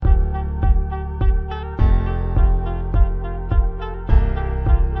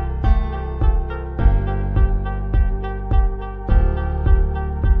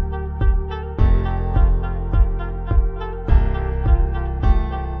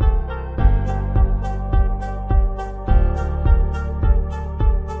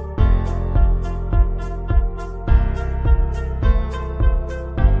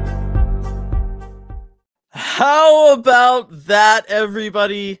How about that,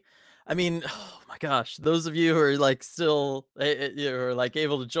 everybody? I mean, oh my gosh, those of you who are like still are like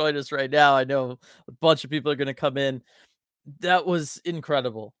able to join us right now, I know a bunch of people are going to come in. That was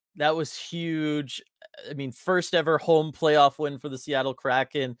incredible. That was huge. I mean, first ever home playoff win for the Seattle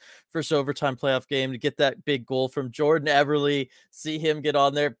Kraken, first overtime playoff game to get that big goal from Jordan Eberle, see him get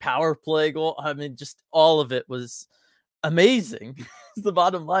on there, power play goal. I mean, just all of it was amazing. Is the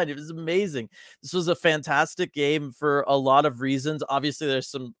bottom line. It was amazing. This was a fantastic game for a lot of reasons. Obviously, there's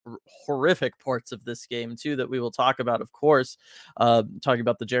some horrific parts of this game too that we will talk about, of course, talking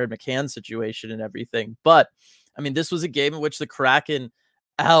about the Jared McCann situation and everything. But I mean, this was a game in which the Kraken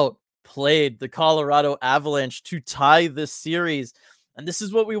outplayed the Colorado Avalanche to tie this series. And this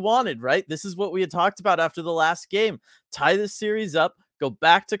is what we wanted, right? This is what we had talked about after the last game. Tie this series up, go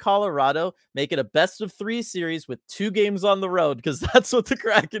back to Colorado, make it a best of 3 series with 2 games on the road, because that's what the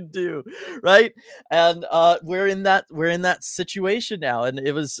Kraken do, right? And we're in that situation now. And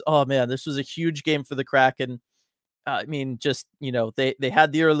it was, oh man, this was a huge game for the Kraken. I mean, just, they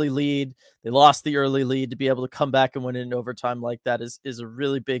had the early lead. They lost the early lead. To be able to come back and win in overtime like that is a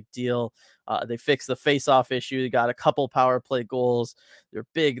really big deal. They fixed the face-off issue. They got a couple power play goals. They're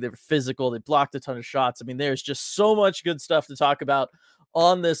big. They're physical. They blocked a ton of shots. I mean, there's just so much good stuff to talk about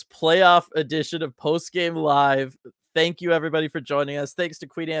on this playoff edition of Postgame Live. Thank you, everybody, for joining us. Thanks to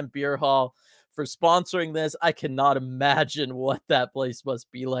Queen Anne Beer Hall for sponsoring this. I cannot imagine what that place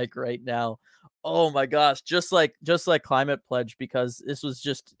must be like right now. Oh my gosh, just like Climate Pledge, because this was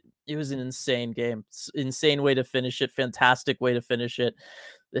it was an insane game. Insane way to finish it. Fantastic way to finish it.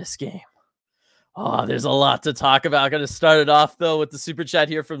 This game. Oh, there's a lot to talk about. Going to start it off though with the super chat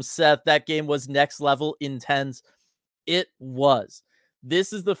here from Seth. That game was next level intense. It was.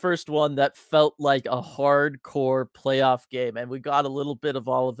 This is the first one that felt like a hardcore playoff game, and we got a little bit of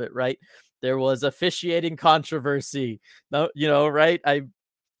all of it, right? There was officiating controversy. No, right?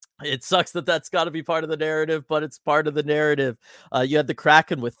 It sucks that that's got to be part of the narrative, but it's part of the narrative. You had the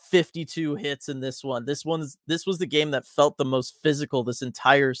Kraken with 52 hits in this one. This was the game that felt the most physical this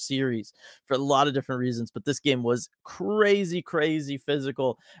entire series for a lot of different reasons, but this game was crazy, crazy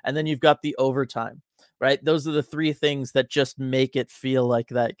physical. And then you've got the overtime, right? Those are the 3 things that just make it feel like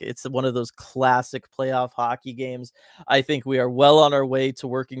that. It's one of those classic playoff hockey games. I think we are well on our way to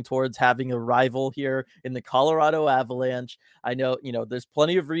working towards having a rival here in the Colorado Avalanche. I know, there's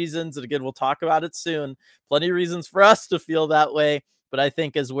plenty of reasons, and again, we'll talk about it soon. Plenty of reasons for us to feel that way. But I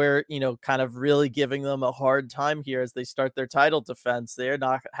think as we're, kind of really giving them a hard time here as they start their title defense, they're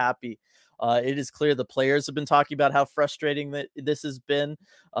not happy. It is clear the players have been talking about how frustrating that this has been,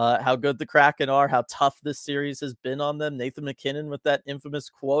 how good the Kraken are, how tough this series has been on them. Nathan McKinnon with that infamous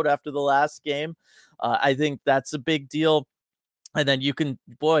quote after the last game. I think that's a big deal. And then you can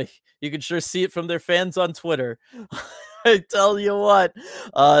sure see it from their fans on Twitter. I tell you what,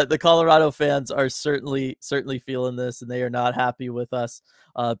 the Colorado fans are certainly feeling this, and they are not happy with us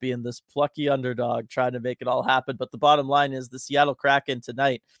being this plucky underdog trying to make it all happen. But the bottom line is the Seattle Kraken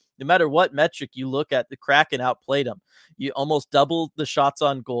tonight, no matter what metric you look at, the Kraken outplayed them. You almost doubled the shots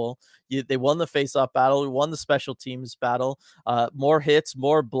on goal. They won the faceoff battle. We won the special teams battle. More hits,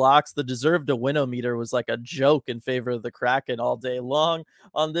 more blocks. The deserved to win-o-meter was like a joke in favor of the Kraken all day long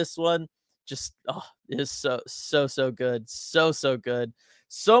on this one. Just, it is so good. So good.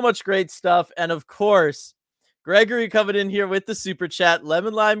 So much great stuff. And of course, Gregory coming in here with the super chat.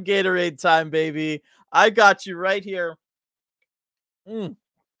 Lemon lime Gatorade time, baby. I got you right here.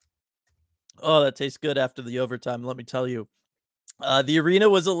 Oh, that tastes good after the overtime, let me tell you. The arena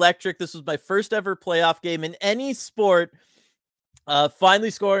was electric. This was my first ever playoff game in any sport.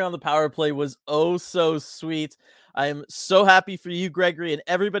 Finally scoring on the power play was oh so sweet. I am so happy for you, Gregory, and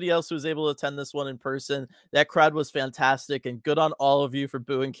everybody else who was able to attend this one in person. That crowd was fantastic, and good on all of you for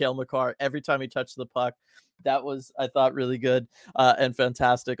booing Cale Makar every time he touched the puck. That was, I thought, really good and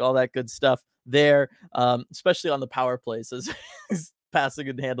fantastic. All that good stuff there, especially on the power plays. Passing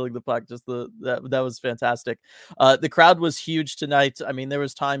and handling the puck, just that was fantastic. The crowd was huge tonight. I mean, there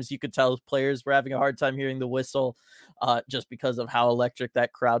was times you could tell players were having a hard time hearing the whistle just because of how electric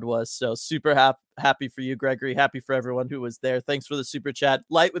that crowd was. So super happy for you, Gregory. Happy for everyone who was there. Thanks for the super chat.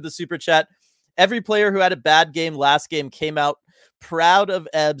 Light with the super chat. Every player who had a bad game last game came out proud of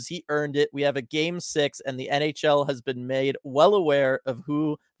Ebbs. He earned it. We have a game 6, and the NHL has been made well aware of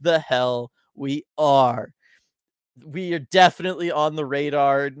who the hell we are. We are definitely on the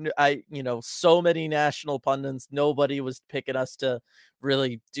radar. So many national pundits, nobody was picking us to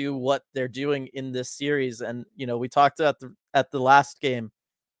really do what they're doing in this series. And, we talked at the last game,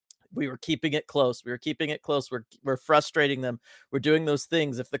 We were keeping it close. We were keeping it close. We're frustrating them. We're doing those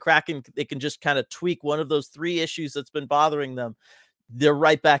things. If the Kraken, they can just kind of tweak one of those 3 issues that's been bothering them, they're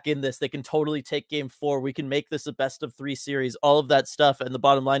right back in this. They can totally take game 4. We can make this a best of 3 series, all of that stuff. And the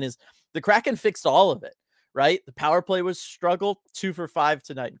bottom line is the Kraken fixed all of it, right? The power play was struggle, 2 for 5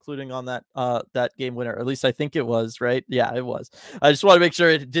 tonight, including on that game winner. Or at least I think it was, right? Yeah, it was. I just want to make sure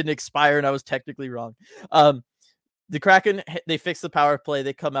it didn't expire and I was technically wrong. The Kraken, they fix the power play.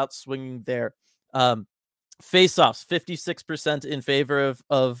 They come out swinging there. Face-offs, 56% in favor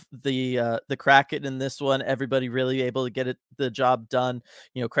of the Kraken in this one. Everybody really able to get the job done.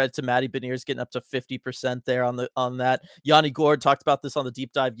 Credit to Matty Beniers getting up to 50% there on that. Yanni Gourde talked about this on the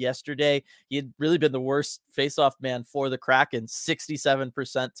deep dive yesterday. He had really been the worst face-off man for the Kraken,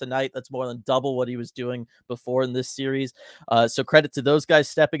 67% tonight. That's more than double what he was doing before in this series. So credit to those guys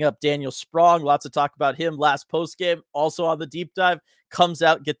stepping up. Daniel Sprong, lots of talk about him last post game, also on the deep dive. Comes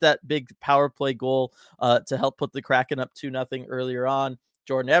out, get that big power play goal to help put the Kraken up 2-0 earlier on.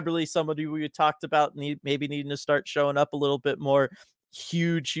 Jordan Eberle, somebody we talked about, maybe needing to start showing up a little bit more.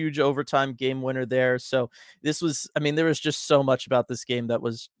 Huge overtime game winner there. So this was, there was just so much about this game that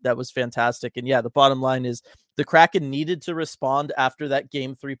was fantastic. And yeah, the bottom line is the Kraken needed to respond after that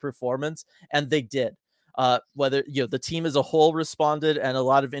game 3 performance, and they did. Whether the team as a whole responded and a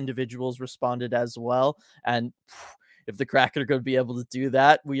lot of individuals responded as well. And if the Kraken are going to be able to do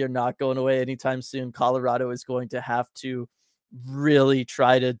that, we are not going away anytime soon. Colorado is going to have to really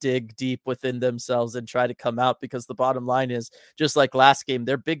try to dig deep within themselves and try to come out, because the bottom line is, just like last game,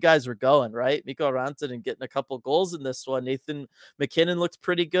 their big guys were going, right? Mikko Rantanen getting a couple goals in this one. Nathan McKinnon looked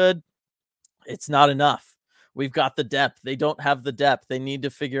pretty good. It's not enough. We've got the depth. They don't have the depth. They need to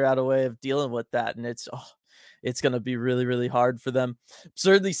figure out a way of dealing with that. And it's going to be really hard for them.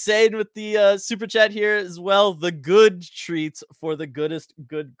 Certainly saying with the super chat here as well, the good treats for the goodest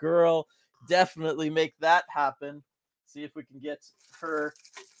good girl. Definitely make that happen. See if we can get her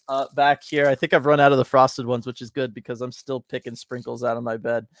back here. I think I've run out of the frosted ones, which is good because I'm still picking sprinkles out of my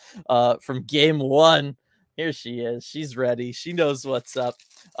bed from game 1. Here she is. She's ready. She knows what's up.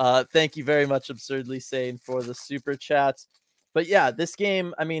 Thank you very much, Absurdly Sane, for the super chat. But yeah, this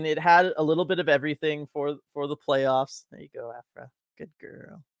game, it had a little bit of everything for the playoffs. There you go, Afra. Good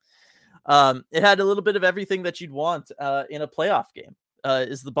girl. It had a little bit of everything that you'd want in a playoff game.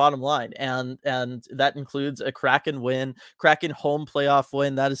 Is the bottom line, and that includes a Kraken win, Kraken home playoff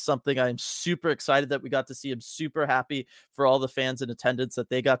win. That is something I'm super excited that we got to see. I'm super happy for all the fans in attendance that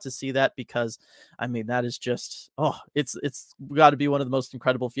they got to see that, because that is just it's got to be one of the most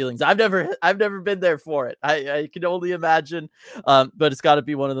incredible feelings. I've never been there for it. I can only imagine, but it's got to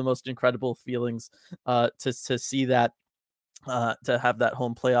be one of the most incredible feelings to see that. To have that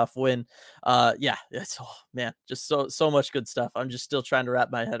home playoff win. Yeah, it's just so much good stuff. I'm just still trying to wrap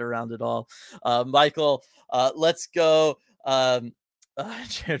my head around it all. Michael, let's go.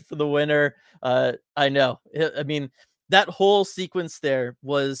 Cheered for the winner. I know. That whole sequence there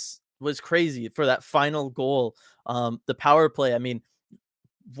was crazy for that final goal. The power play.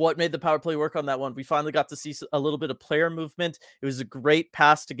 What made the power play work on that one? We finally got to see a little bit of player movement. It was a great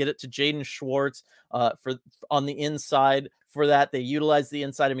pass to get it to Jaden Schwartz for on the inside. For that, they utilized the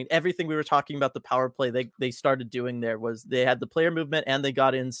inside. Everything we were talking about the power play, they started doing there was they had the player movement and they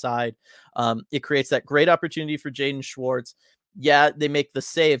got inside. It creates that great opportunity for Jaden Schwartz. Yeah, they make the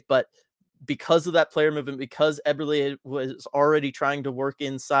save, but because of that player movement, because Eberle was already trying to work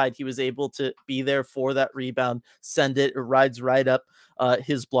inside, he was able to be there for that rebound, send it rides right up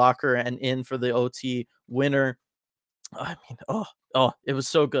his blocker and in for the OT winner. It was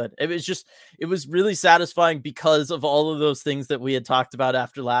so good. It was really satisfying because of all of those things that we had talked about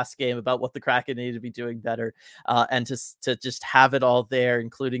after last game about what the Kraken needed to be doing better, and to just have it all there,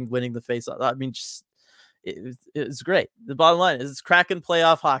 including winning the face-off. It was great. The bottom line is it's Kraken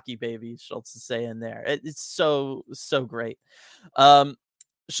playoff hockey, baby. Schultz is saying there. It's so great.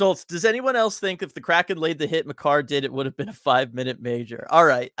 Schultz, does anyone else think if the Kraken laid the hit Makar did, it would have been a 5-minute major? All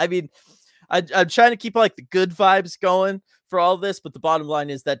right. I'm trying to keep the good vibes going for all this, but the bottom line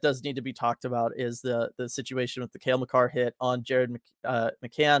is that does need to be talked about is the situation with the Cale Makar hit on Jared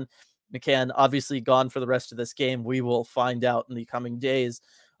McCann. McCann obviously gone for the rest of this game. We will find out in the coming days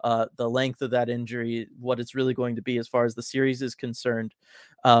the length of that injury, what it's really going to be as far as the series is concerned.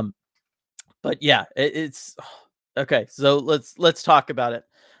 But yeah, it's okay. So let's talk about it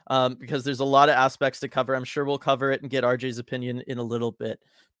because there's a lot of aspects to cover. I'm sure we'll cover it and get RJ's opinion in a little bit,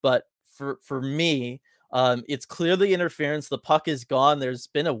 but for me, it's clearly interference. The puck is gone. There's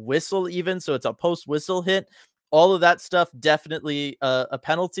been a whistle even, so it's a post whistle hit. All of that stuff, definitely a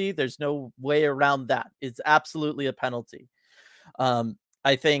penalty. There's no way around that. It's absolutely a penalty.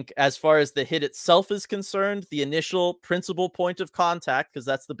 I think as far as the hit itself is concerned, the initial principal point of contact, because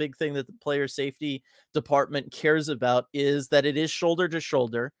that's the big thing that the player safety department cares about, is that it is shoulder to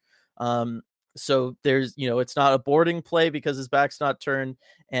shoulder. Um, so there's, it's not a boarding play because his back's not turned,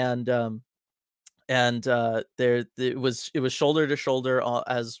 and it was shoulder to shoulder,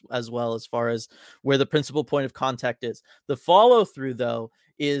 as well, as far as where the principal point of contact is. The follow through, though,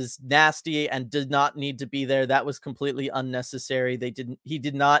 is nasty and did not need to be there. That was completely unnecessary. He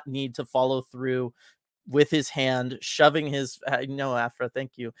did not need to follow through with his hand, shoving his no, Afra,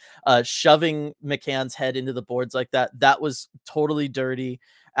 thank you, shoving McCann's head into the boards like that. That was totally dirty.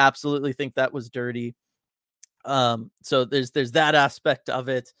 Absolutely think that was dirty. So there's that aspect of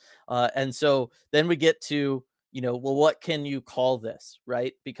it. And so then we get to, well, what can you call this,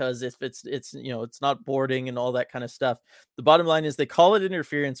 right? Because if it's not boarding and all that kind of stuff, the bottom line is they call it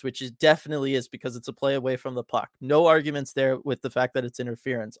interference, which is definitely is, because it's a play away from the puck. No arguments there with the fact that it's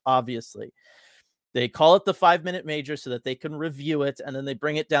interference. Obviously they call it the 5-minute major so that they can review it, and then they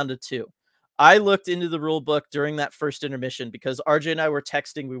bring it down to 2. I looked into the rule book during that first intermission because RJ and I were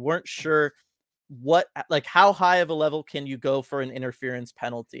texting. We weren't sure how high of a level can you go for an interference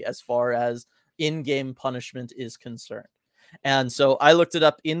penalty as far as in-game punishment is concerned. And so I looked it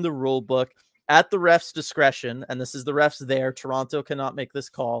up in the rule book at the ref's discretion, and this is the refs there. Toronto cannot make this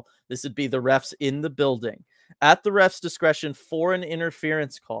call. This would be the refs in the building. At the ref's discretion for an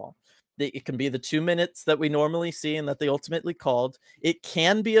interference call, it can be the 2 minutes that we normally see and that they ultimately called. It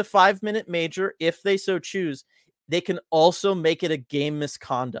can be a 5-minute major if they so choose. They can also make it a game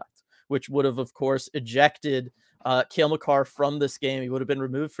misconduct, which would have, of course, ejected Cale Makar from this game. He would have been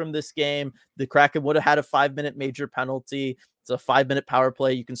removed from this game. The Kraken would have had a 5-minute major penalty. It's a 5-minute power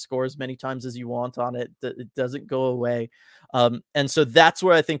play. You can score as many times as you want on it. It doesn't go away. And so that's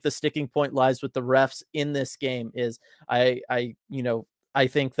where I think the sticking point lies with the refs in this game is I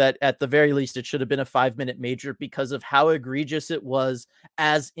think that at the very least, it should have been a 5-minute major because of how egregious it was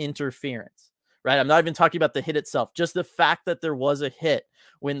as interference, right? I'm not even talking about the hit itself, just the fact that there was a hit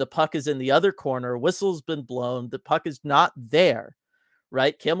when the puck is in the other corner, whistle's been blown, the puck is not there,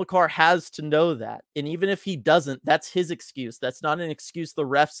 right? Cale Makar has to know that. And even if he doesn't, that's his excuse. That's not an excuse the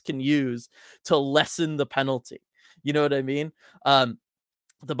refs can use to lessen the penalty. You know what I mean?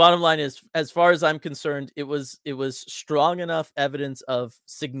 The bottom line is, as far as I'm concerned, it was strong enough evidence of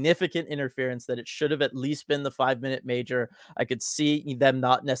significant interference that it should have at least been the 5-minute major. I could see them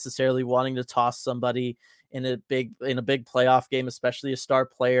not necessarily wanting to toss somebody in a big playoff game, especially a star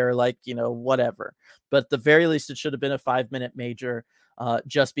player, whatever. But at the very least, it should have been a 5-minute major,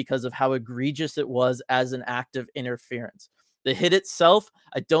 just because of how egregious it was as an act of interference. The hit itself,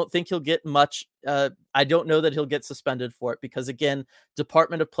 I don't think he'll get much. I don't know that he'll get suspended for it because, again,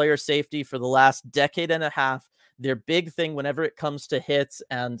 Department of Player Safety for the last decade and a half, their big thing whenever it comes to hits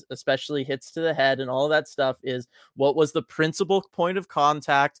and especially hits to the head and all that stuff is what was the principal point of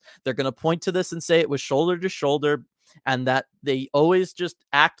contact. They're going to point to this and say it was shoulder to shoulder, and that they always just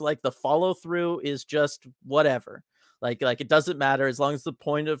act like the follow through is just whatever. Like it doesn't matter as long as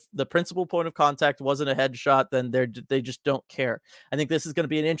the principal point of contact wasn't a headshot, then they just don't care. I think this is going to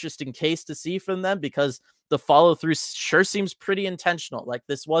be an interesting case to see from them because the follow through sure seems pretty intentional. Like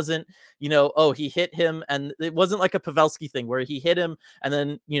this wasn't, he hit him, and it wasn't like a Pavelski thing where he hit him and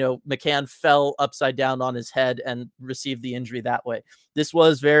then, McCann fell upside down on his head and received the injury that way. This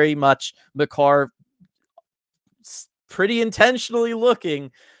was very much Makar pretty intentionally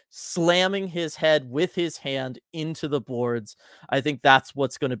slamming his head with his hand into the boards. I think that's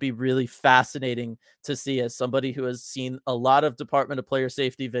what's going to be really fascinating to see as somebody who has seen a lot of Department of Player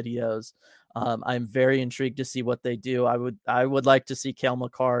Safety videos. I'm very intrigued to see what they do. I would like to see Cale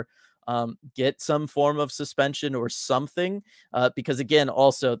Makar get some form of suspension or something, because again,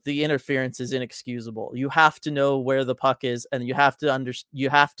 also the interference is inexcusable. You have to know where the puck is, and you have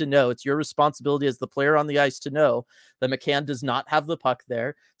to know it's your responsibility as the player on the ice to know that McCann does not have the puck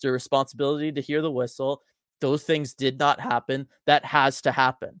there. It's your responsibility to hear the whistle. Those things did not happen. That has to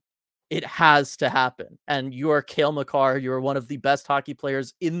happen. It has to happen. And you are Cale Makar. You're one of the best hockey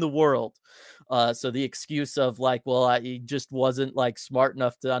players in the world. So the excuse of he just wasn't smart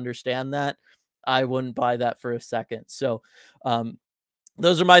enough to understand that, I wouldn't buy that for a second. So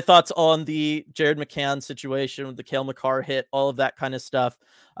those are my thoughts on the Jared McCann situation with the Cale Makar hit, all of that kind of stuff.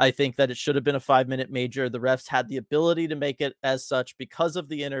 I think that it should have been a 5-minute major. The refs had the ability to make it as such because of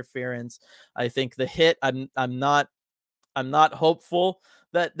the interference. I think the hit, I'm not hopeful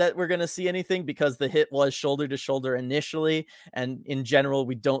that we're going to see anything because the hit was shoulder to shoulder initially. And in general,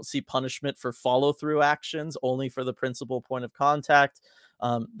 we don't see punishment for follow through actions, only for the principal point of contact.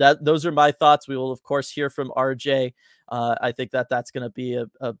 Those are my thoughts. We will, of course, hear from RJ I think that that's going to be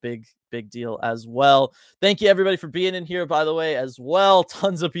a big deal as well. Thank you everybody for being in here, by the way, as well.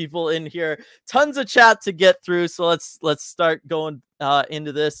 Tons of people in here, tons of chat to get through. So let's start going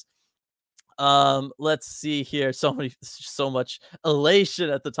into this. Let's see here. So much elation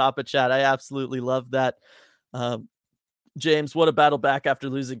at the top of chat. I absolutely love that. Um, James, what a battle back after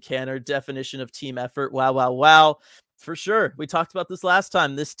losing Canner. Definition of team effort. Wow, wow, wow. For sure. We talked about this last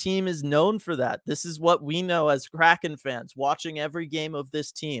time. This team is known for that. This is what we know as Kraken fans watching every game of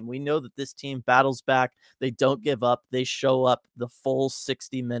this team. We know that this team battles back. They don't give up. They show up the full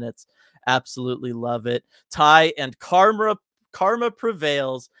 60 minutes. Absolutely love it. Ty and karma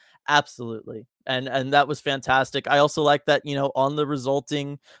prevails. Absolutely. And that was fantastic. I also like that, on the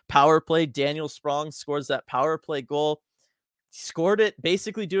resulting power play, Daniel Sprong scores that power play goal. Scored it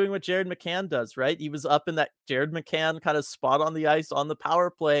basically doing what Jared McCann does, right? He was up in that Jared McCann kind of spot on the ice on the power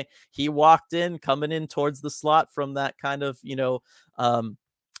play. He walked in, coming in towards the slot from that kind of,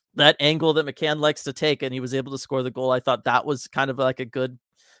 that angle that McCann likes to take, and he was able to score the goal. I thought that was kind of like a good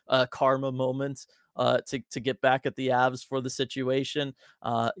karma moment to get back at the Avs for the situation.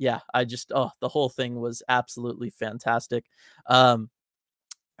 The whole thing was absolutely fantastic.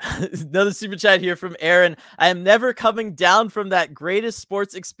 Another super chat here from Aaron. I am never coming down from that greatest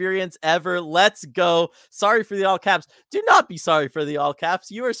sports experience ever. Let's go. Sorry for the all caps. Do not be sorry for the all caps.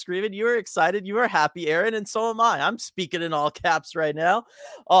 You are screaming. You are excited. You are happy, Aaron. And so am I. I'm speaking in all caps right now.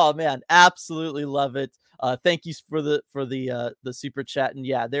 Oh man, absolutely love it. Thank you for the super chat. And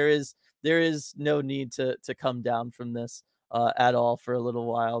yeah, there is no need to come down from this at all for a little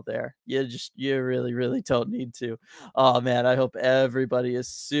while there. You really, really don't need to. Oh man, I hope everybody is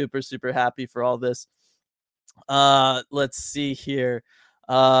super, super happy for all this. Let's see here.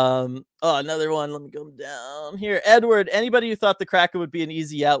 Another one. Let me go down here. Edward, anybody who thought the Kraken would be an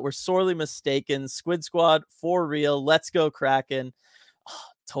easy out were sorely mistaken. Squid Squad for real. Let's go Kraken.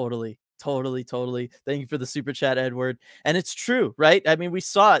 Totally. Thank you for the super chat, Edward. And it's true, right? I mean, we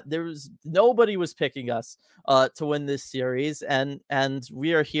saw it. Nobody was picking us to win this series, and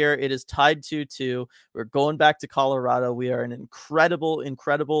we are here. It is tied 2-2. We're going back to Colorado. We are an incredible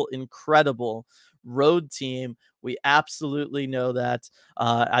road team. We absolutely know that.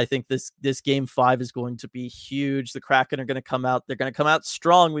 I think this game 5 is going to be huge. The Kraken are going to come out. They're going to come out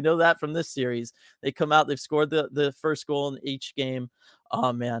strong. We know that from this series. They come out. They've scored the first goal in each game.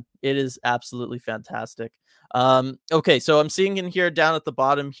 Oh man, it is absolutely fantastic. Okay, so I'm seeing in here down at the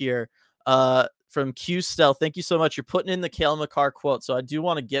bottom here from Q Stealth. Thank you so much. You're putting in the Cale Makar quote, so I do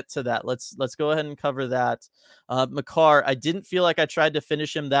want to get to that. Let's go ahead and cover that. Makar, I didn't feel like I tried to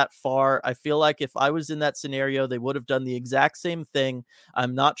finish him that far. I feel like if I was in that scenario, they would have done the exact same thing.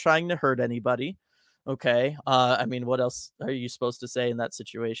 I'm not trying to hurt anybody. Okay. I mean, what else are you supposed to say in that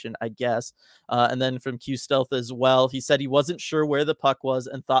situation, I guess? And then from Q Stealth as well, he said he wasn't sure where the puck was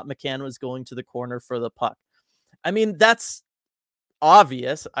and thought McCann was going to the corner for the puck. I mean, that's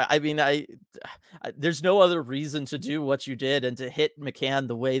obvious. There's no other reason to do what you did and to hit McCann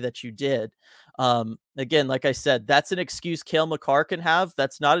the way that you did. Again, like I said, that's an excuse Cale Makar can have.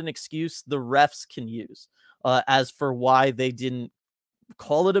 That's not an excuse the refs can use as for why they didn't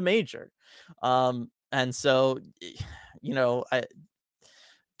call it a major. And so,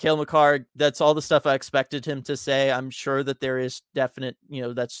 Cale Makar, that's all the stuff I expected him to say. I'm sure that there is definite,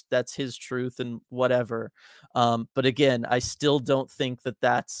 that's his truth and whatever. But again, I still don't think that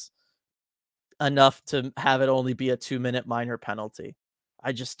that's enough to have it only be a 2-minute minor penalty.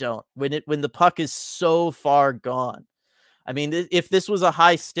 I just don't. When the puck is so far gone. I mean, if this was a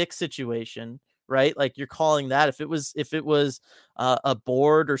high stick situation, right? Like you're calling that. If it was a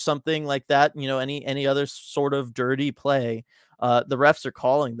board or something like that, any other sort of dirty play, the refs are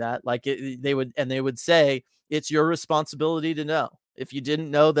calling that. Like they would say it's your responsibility to know. If you didn't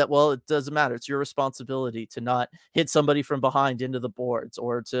know that, well, it doesn't matter. It's your responsibility to not hit somebody from behind into the boards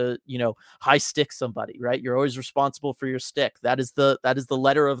or to, high stick somebody, right? You're always responsible for your stick. That is the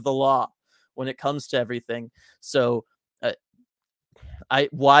letter of the law when it comes to everything. So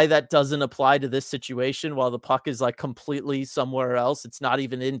why that doesn't apply to this situation while the puck is like completely somewhere else. It's not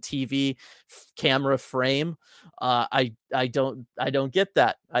even in TV camera frame. I don't get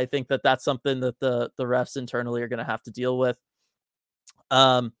that. I think that that's something that the refs internally are going to have to deal with.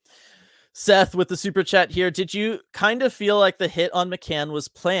 Seth with the super chat here. Did you kind of feel like the hit on McCann was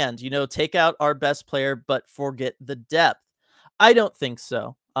planned? Take out our best player, but forget the depth. I don't think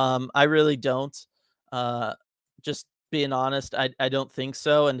so. I really don't. Just being honest, I don't think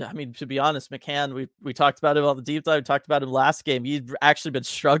so. And I mean, to be honest, McCann, we talked about him on the deep dive. We talked about him last game. He'd actually been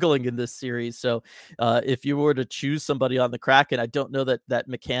struggling in this series. So if you were to choose somebody on the Kraken, I don't know that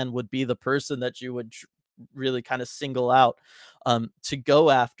McCann would be the person that you would really kind of single out to go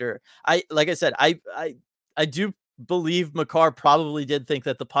after. Like I said, I do believe Makar probably did think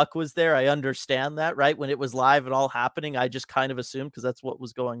that the puck was there. I understand that, right? When it was live and all happening, I just kind of assumed, because that's what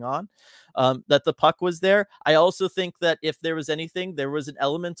was going on, that the puck was there. I also think that if there was anything, there was an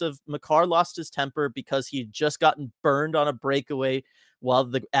element of Makar lost his temper because he had just gotten burned on a breakaway while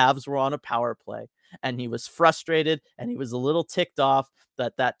the Avs were on a power play. And he was frustrated and he was a little ticked off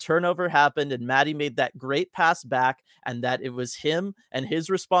that that turnover happened and Maddie made that great pass back, and that it was him and his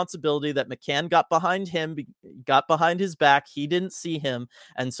responsibility that McCann got behind him, got behind his back. He didn't see him.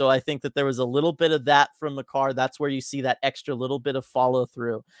 And so I think that there was a little bit of that from Makar. That's where you see that extra little bit of follow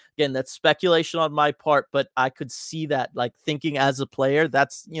through. Again, that's speculation on my part, but I could see that, like, thinking as a player,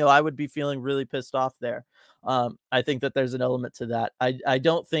 that's, I would be feeling really pissed off there. I think that there's an element to that. I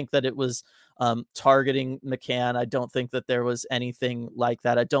don't think that it was targeting McCann. I don't think that there was anything like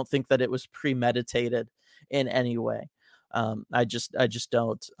that. I don't think that it was premeditated in any way. I just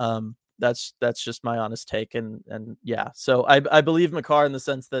don't. That's just my honest take. And yeah, so I believe Makar in the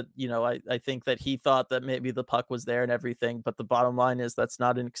sense that, I think that he thought that maybe the puck was there and everything, but the bottom line is that's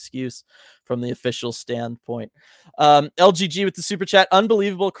not an excuse from the official standpoint. LGG with the super chat.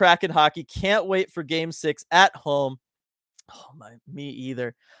 Unbelievable Kraken hockey. Can't wait for game 6 at home. Oh me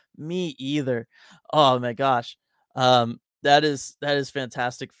either. Oh my gosh. That is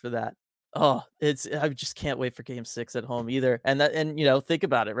fantastic for that. Oh, I just can't wait for game 6 at home either. And think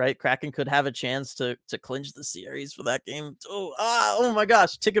about it, right? Kraken could have a chance to clinch the series for that game. Oh my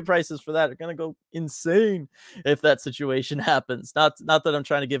gosh. Ticket prices for that are going to go insane if that situation happens. Not that I'm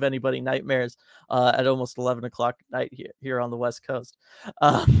trying to give anybody nightmares at almost 11 o'clock at night here on the West Coast.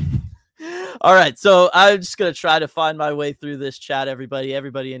 All right, so I'm just going to try to find my way through this chat, everybody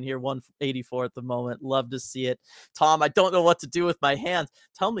in here, 184 at the moment. Love to see it. Tom, I don't know what to do with my hands.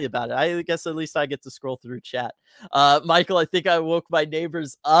 Tell me about it. I guess at least I get to scroll through chat. Michael, I think I woke my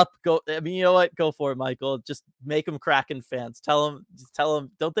neighbors up. You know what? Go for it, Michael. Just make them Kraken fans. Tell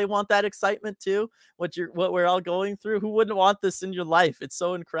them, don't they want that excitement too? What we're all going through? Who wouldn't want this in your life? It's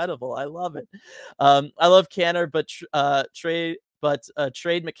so incredible. I love it. I love Canner, but trade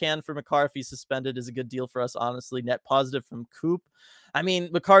McCann for Makar if he's suspended is a good deal for us, honestly. Net positive from Coop. I mean,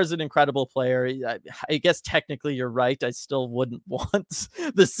 Makar is an incredible player. I guess technically you're right. I still wouldn't want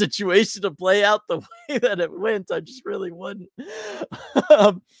the situation to play out the way that it went. I just really wouldn't.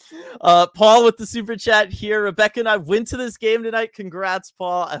 Paul with the super chat here. Rebecca and I went to this game tonight. Congrats,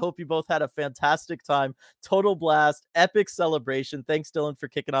 Paul. I hope you both had a fantastic time. Total blast. Epic celebration. Thanks, Dylan, for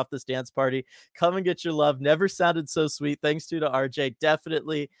kicking off this dance party. Come and get your love. Never sounded so sweet. Thanks to RJ.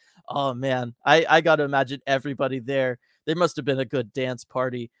 Definitely. Oh, man. I got to imagine everybody there. There must have been a good dance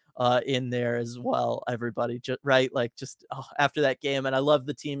party in there as well, everybody, right? Like, just after that game. And I love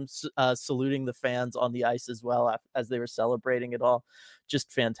the team saluting the fans on the ice as well as they were celebrating it all.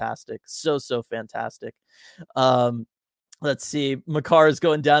 Just fantastic. So fantastic. Let's see. Makar is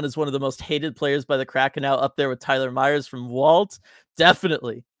going down as one of the most hated players by the Kraken now, up there with Tyler Myers from Walt.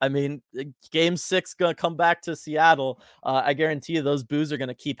 Definitely. I mean, game 6 going to come back to Seattle. I guarantee you those boos are going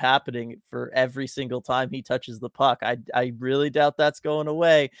to keep happening for every single time he touches the puck. I really doubt that's going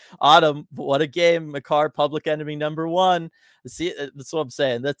away. Autumn, what a game. Makar, public enemy number 1. See, that's what I'm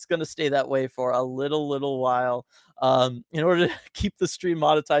saying. That's going to stay that way for a little while. In order to keep the stream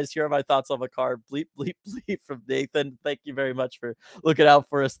monetized, here are my thoughts on Makar. Bleep, bleep, bleep from Nathan. Thank you very much for looking out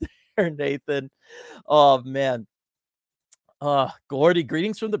for us there, Nathan. Oh, man. Gordy,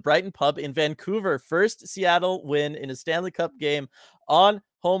 greetings from the Brighton pub in Vancouver. First Seattle win in a Stanley Cup game on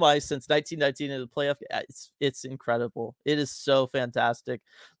home ice since 1919 in the playoff. It's incredible. It is so fantastic.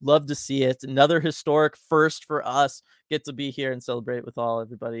 Love to see it. Another historic first for us. Get to be here and celebrate with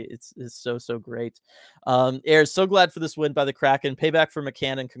everybody. It's so great. Air, so glad for this win by the Kraken. Payback for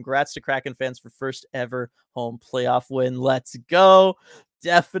McCann, and congrats to Kraken fans for first ever home playoff win. Let's go.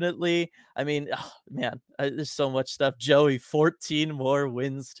 Definitely. I mean, man, there's so much stuff. Joey, 14 more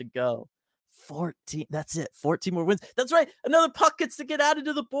wins to go. 14. That's it. 14 more wins. That's right. Another puck gets to get added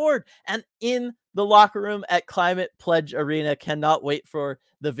to the board. And in the locker room at Climate Pledge Arena, cannot wait for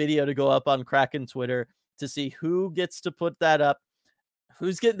the video to go up on Kraken Twitter to see who gets to put that up.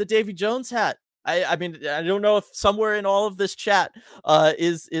 Who's getting the Davy Jones hat? I mean, I don't know if somewhere in all of this chat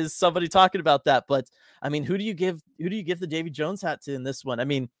is somebody talking about that, but I mean, who do you give the Davy Jones hat to in this one? I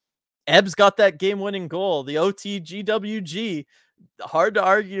mean, Ebbs got that game-winning goal, the OTGWG. Hard to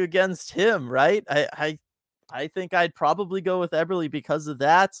argue against him, right? I think I'd probably go with Eberle because of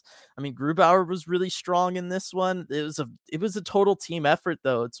that. I mean, Grubauer was really strong in this one. It was a total team effort,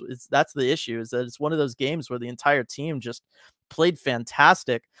 though. It's that's the issue, is that it's one of those games where the entire team just played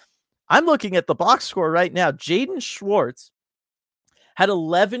fantastic. I'm looking at the box score right now. Jaden Schwartz had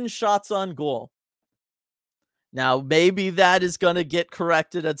 11 shots on goal. Now, maybe that is gonna get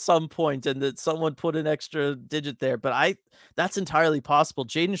corrected at some point and that someone put an extra digit there, but that's entirely possible.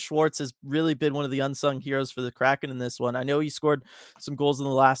 Jaden Schwartz has really been one of the unsung heroes for the Kraken in this one. I know he scored some goals in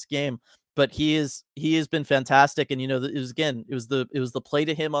the last game, but he has been fantastic. And you know, it was the play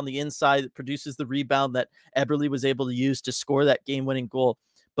to him on the inside that produces the rebound that Eberle was able to use to score that game-winning goal.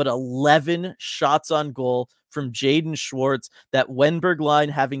 But 11 shots on goal from Jaden Schwartz. That Wenberg line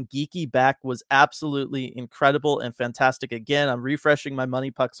having Geeky back was absolutely incredible and fantastic. Again, I'm refreshing my money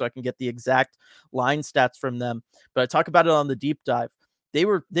puck so I can get the exact line stats from them. But I talk about it on the deep dive. They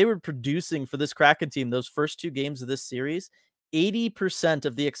were producing for this Kraken team those first 2 games of this series. 80%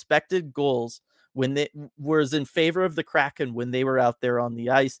 of the expected goals when they was in favor of the Kraken when they were out there on the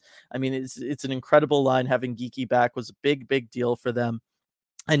ice. I mean, it's an incredible line. Having Geeky back was a big deal for them.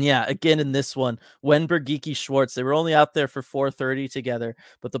 And yeah, again in this one, Wenberg, Geeky, Schwartz, they were only out there for 430 together.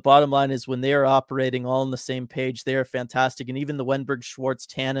 But the bottom line is when they are operating all on the same page, they are fantastic. And even the Wenberg, Schwartz,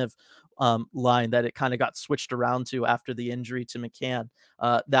 Tanev line that it kind of got switched around to after the injury to McCann,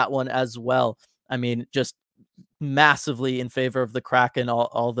 that one as well. I mean, just massively in favor of the Kraken,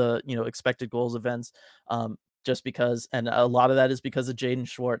 all the, you know, expected goals events. Just because, and a lot of that is because of Jaden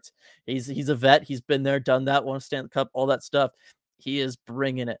Schwartz. He's a vet. He's been there, done that, won a Stanley Cup, all that stuff. He is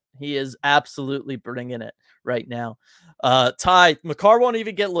bringing it. He is absolutely bringing it right now. Ty, Makar won't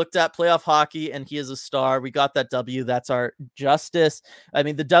even get looked at playoff hockey, and he is a star. We got that W. That's our justice. I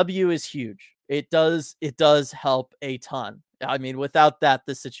mean, the W is huge. It does help a ton. I mean, without that,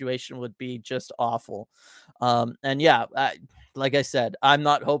 the situation would be just awful. And yeah, like I said, I'm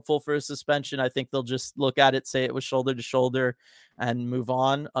not hopeful for a suspension. I think they'll just look at it, say it was shoulder to shoulder, and move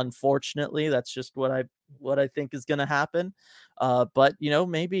on. Unfortunately, that's just what I think is going to happen. But you know,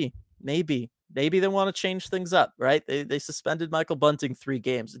 maybe they want to change things up, right? They suspended Michael Bunting 3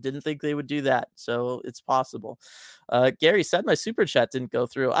 games. I didn't think they would do that, so it's possible. Gary said my super chat didn't go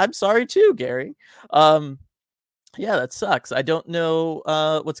through. I'm sorry too, Gary. Yeah, that sucks. I don't know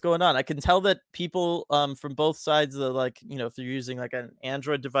what's going on. I can tell that people from both sides of the, like, you know, if you're using like an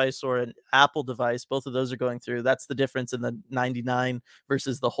Android device or an Apple device, both of those are going through. That's the difference in the 99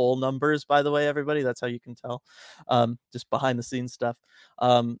 versus the whole numbers, by the way, everybody. That's how you can tell. Just behind the scenes stuff.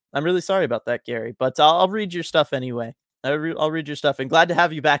 I'm really sorry about that, Gary, but I'll read your stuff anyway. I'll read your stuff, and glad to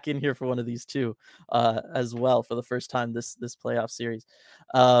have you back in here for one of these too, as well, for the first time this playoff series.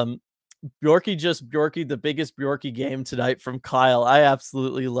 Bjorky, the biggest Bjorky game tonight from Kyle. I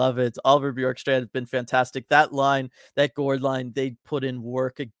absolutely love it. Oliver Bjorkstrand has been fantastic. That line, that Gord line, they put in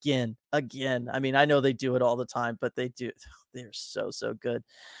work again. I mean, I know they do it all the time, but they do. They're so good.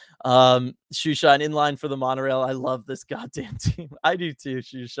 Shoeshine in line for the monorail. I love this goddamn team. I do too,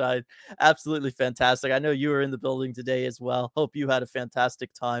 Shoeshine. Absolutely fantastic. I know you were in the building today as well. Hope you had a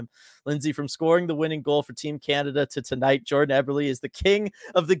fantastic time. Lindsay, from scoring the winning goal for Team Canada to tonight, Jordan Eberle is the king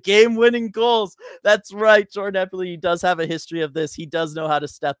of the game-winning goals. That's right. Jordan Eberle, he does have a history of this. He does know how to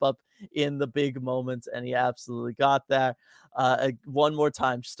step up in the big moments, and he absolutely got that. One more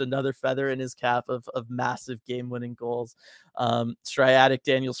time, just another feather in his cap of massive game-winning goals. Striatic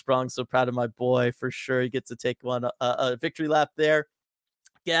Daniel Sprung, so proud of my boy for sure. He gets to take a victory lap there.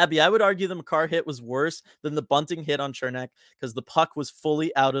 Gabby, I would argue the Makar hit was worse than the Bunting hit on Chernak because the puck was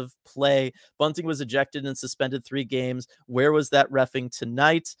fully out of play. Bunting was ejected and suspended 3 games. Where was that reffing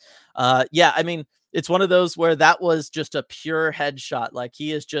tonight? Yeah, I mean, it's one of those where that was just a pure headshot. Like,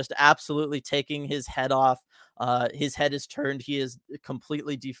 he is just absolutely taking his head off. His head is turned. He is a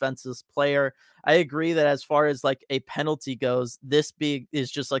completely defenseless player. I agree that as far as like a penalty goes, this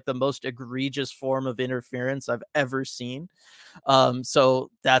is just like the most egregious form of interference I've ever seen.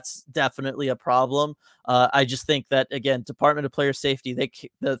 So that's definitely a problem. I just think that, again, Department of Player Safety,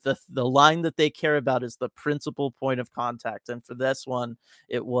 the line that they care about is the principal point of contact, and for this one,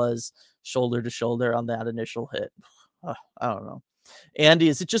 it was shoulder to shoulder on that initial hit. I don't know. Andy,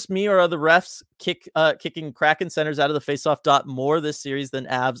 is it just me, or are the refs kicking Kraken centers out of the faceoff dot more this series than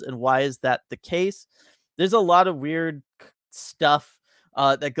Avs, and why is that the case? There's a lot of weird stuff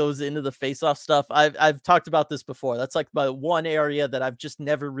that goes into the face-off stuff. I've talked about this before. That's like my one area that I've just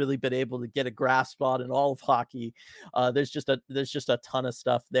never really been able to get a grasp on in all of hockey. There's just a ton of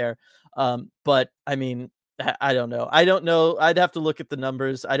stuff there. But I mean, I don't know. I'd have to look at the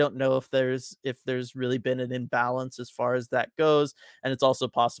numbers. I don't know if there's really been an imbalance as far as that goes. And it's also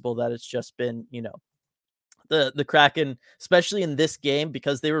possible that it's just been, The Kraken, especially in this game,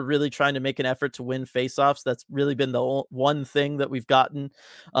 because they were really trying to make an effort to win faceoffs. That's really been the one thing that we've gotten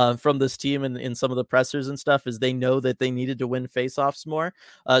from this team in some of the pressers and stuff, is they know that they needed to win faceoffs more.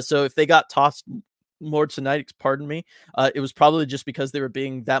 So if they got tossed more tonight, pardon me, it was probably just because they were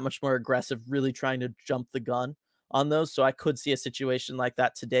being that much more aggressive, really trying to jump the gun on those. So I could see a situation like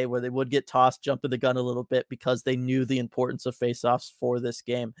that today where they would get tossed, jumping the gun a little bit because they knew the importance of faceoffs for this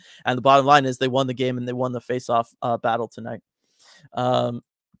game. And the bottom line is they won the game and they won the faceoff battle tonight.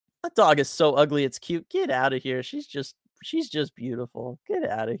 That dog is so ugly. It's cute. Get out of here. She's just beautiful. Get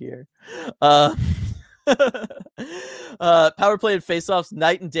out of here. Uh, Power play and faceoffs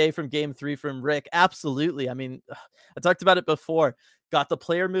night and day from game 3 from Rick. Absolutely. I mean, I talked about it before. Got the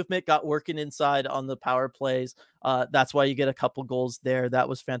player movement, got working inside on the power plays. That's why you get a couple goals there. That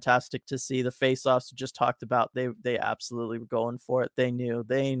was fantastic to see. The faceoffs just talked about. They absolutely were going for it. They knew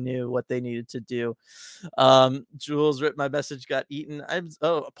what they needed to do. Jules ripped my message, got eaten.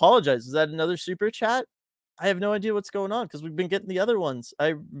 Apologize. Is that another super chat? I have no idea what's going on because we've been getting the other ones.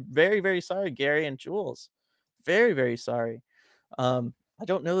 I'm very, very sorry, Gary and Jules. Very, very sorry. I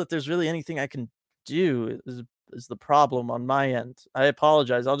don't know that there's really anything I can do is the problem on my end. I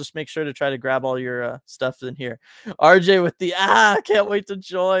apologize. I'll just make sure to try to grab all your stuff in here. RJ with the can't wait to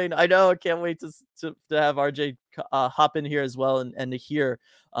join. I know, I can't wait to have RJ hop in here as well and to hear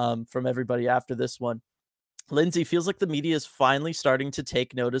from everybody after this one. Lindsay, feels like the media is finally starting to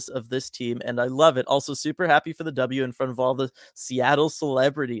take notice of this team, and I love it. Also, super happy for the W in front of all the Seattle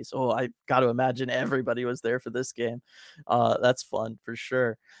celebrities. Oh, I got to imagine everybody was there for this game. That's fun for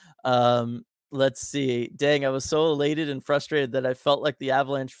sure. Let's see. Dang, I was so elated and frustrated that I felt like the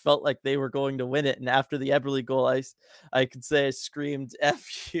Avalanche felt like they were going to win it. And after the Eberle goal, I could say I screamed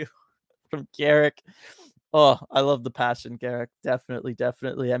F you from Garrick. Oh, I love the passion, Garrick. Definitely,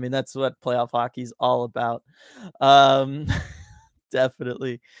 definitely. I mean, that's what playoff hockey's all about. Um,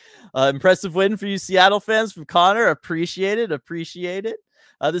 definitely. Impressive win for you Seattle fans from Connor. Appreciate it. Appreciate it.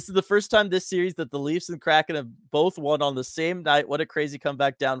 This is the first time this series that the Leafs and Kraken have both won on the same night. What a crazy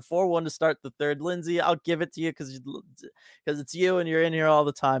comeback, down 4-1 to start the third. Lindsay, I'll give it to you because it's you and you're in here all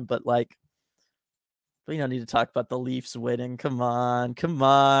the time. But like, we don't need to talk about the Leafs winning. Come on.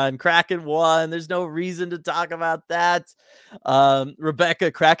 Kraken won. There's no reason to talk about that.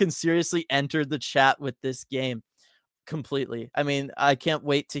 Rebecca, Kraken seriously entered the chat with this game completely. I mean, I can't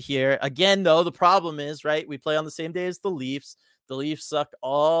wait to hear. Again, though, the problem is, right, we play on the same day as the Leafs. The Leafs suck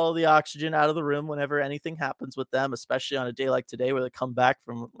all the oxygen out of the room whenever anything happens with them, especially on a day like today where they come back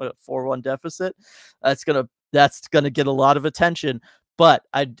from a 4-1 deficit. That's gonna get a lot of attention. But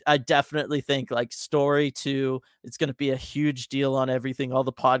I definitely think like story 2, it's going to be a huge deal on everything, all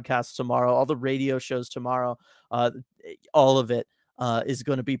the podcasts tomorrow, all the radio shows tomorrow, all of it is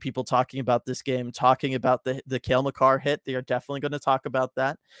going to be people talking about this game, talking about the Cale Makar hit. They are definitely going to talk about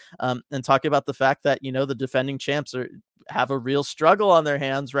that, and talking about the fact that, the defending champs have a real struggle on their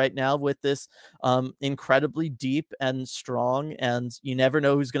hands right now with this incredibly deep and strong, and you never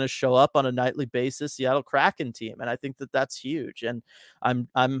know who's going to show up on a nightly basis, Seattle Kraken team. And I think that that's huge. And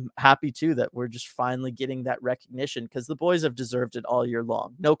I'm happy too that we're just finally getting that recognition, because the boys have deserved it all year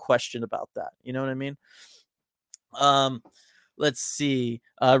long. No question about that. You know what I mean? Let's see.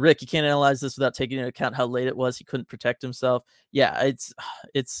 Rick, you can't analyze this without taking into account how late it was. He couldn't protect himself. Yeah,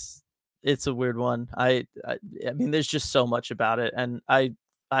 it's a weird one. I mean, there's just so much about it, and I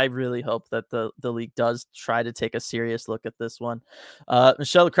really hope that the league does try to take a serious look at this one.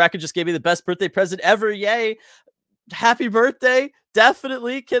 Michelle, the Kraken just gave me the best birthday present ever. Yay! Happy birthday!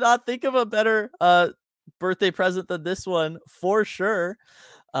 Definitely cannot think of a better birthday present than this one for sure.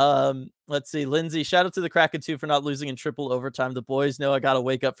 Let's see. Lindsay, shout out to the Kraken too for not losing in triple overtime. The boys know I gotta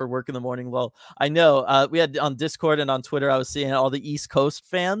wake up for work in the morning. Well, I know. We had on Discord and on Twitter, I was seeing all the East Coast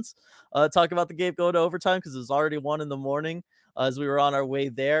fans talk about the game going to overtime because it was already 1 a.m. As we were on our way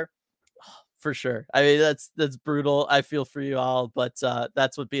there. For sure. I mean, that's brutal. I feel for you all, but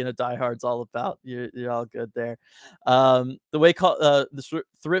that's what being a diehard's all about. You're all good there. The way the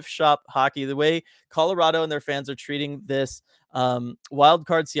thrift shop hockey, the way Colorado and their fans are treating this wild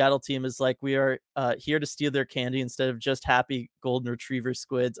card Seattle team is like we are here to steal their candy instead of just happy golden retriever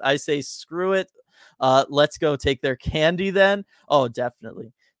squids. I say screw it. Let's go take their candy then. Oh,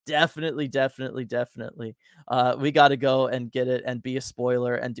 definitely. Definitely. We got to go and get it and be a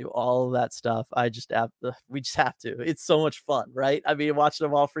spoiler and do all of that stuff. We just have to. It's so much fun, right? I mean, watching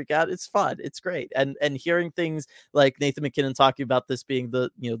them all freak out, it's fun. It's great. And hearing things like Nathan McKinnon talking about this being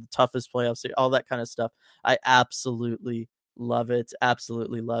the toughest playoffs, all that kind of stuff. I absolutely love it.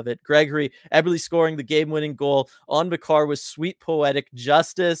 Absolutely love it. Gregory Eberle scoring the game-winning goal on Makar was sweet poetic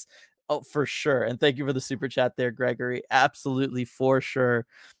justice. Oh, for sure. And thank you for the super chat there, Gregory. Absolutely, for sure.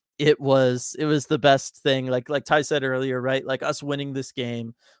 It was the best thing. Like Ty said earlier, right? Like us winning this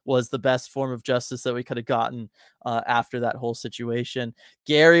game was the best form of justice that we could have gotten after that whole situation.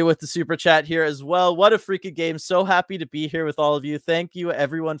 Gary with the super chat here as well. What a freaking game. So happy to be here with all of you. Thank you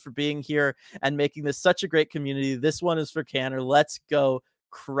everyone for being here and making this such a great community. This one is for Canner. Let's go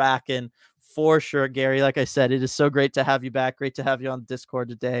Kraken. For sure, Gary. Like I said, it is so great to have you back. Great to have you on Discord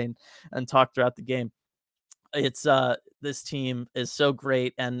today and talk throughout the game. It's this team is so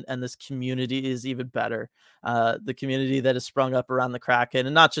great, and this community is even better. The community that has sprung up around the Kraken,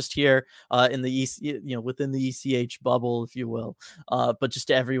 and not just here in the within the ECH bubble, if you will, but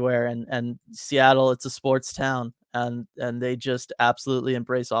just everywhere. And Seattle, it's a sports town, and they just absolutely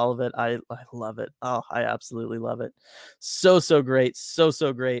embrace all of it. I love it. Oh, I absolutely love it. So great, so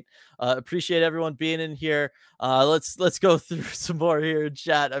great. Appreciate everyone being in here. Let's go through some more here in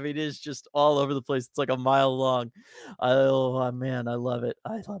chat. I mean, it's just all over the place. It's like a mile long. Oh man, I love it.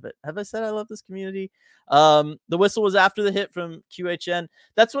 I love it. Have I said I love this community? The whistle was after the hit from QHN.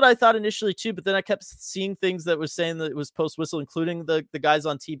 That's what I thought initially too, but then I kept seeing things that was saying that it was post whistle, including the guys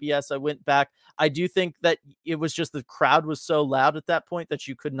on TBS. I went back. I do think that it was just the crowd was so loud at that point that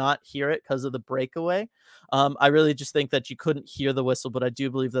you could not hear it because of the breakaway. I really just think that you couldn't hear the whistle, but I do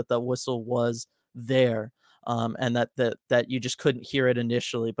believe that the whistle was there. And that you just couldn't hear it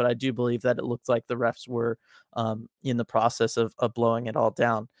initially. But I do believe that it looked like the refs were in the process of blowing it all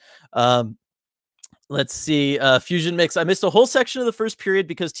down. Let's see. Fusion Mix. I missed a whole section of the first period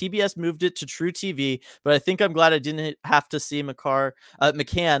because TBS moved it to True TV, but I think I'm glad I didn't have to see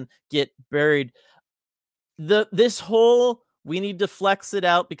McCann get buried. This whole we need to flex it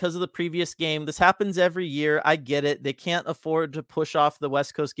out because of the previous game. This happens every year. I get it. They can't afford to push off the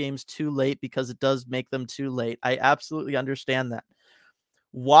West Coast games too late because it does make them too late. I absolutely understand that.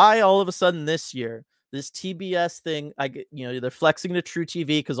 Why all of a sudden this year, this TBS thing, they're flexing to True TV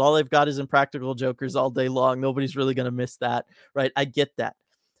because all they've got is Impractical Jokers all day long. Nobody's really going to miss that, right? I get that.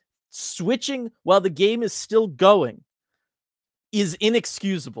 Switching while the game is still going is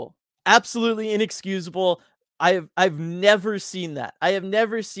inexcusable. Absolutely inexcusable. I've never seen that. I have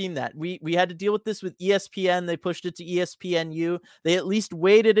never seen that. We had to deal with this with ESPN. They pushed it to ESPNU. They at least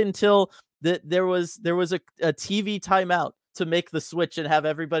waited until there was a TV timeout to make the switch and have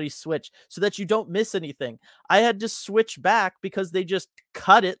everybody switch so that you don't miss anything. I had to switch back because they just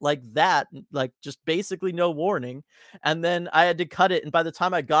cut it like that, like just basically no warning. And then I had to cut it. And by the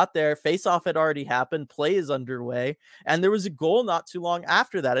time I got there, face off had already happened. Play is underway. And there was a goal not too long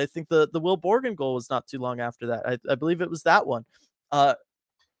after that. I think the Will Borgen goal was not too long after that. I believe it was that one.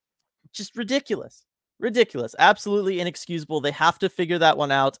 Just ridiculous, absolutely inexcusable. They have to figure that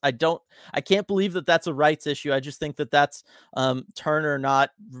one out. I can't believe that that's a rights issue. I just think that that's Turner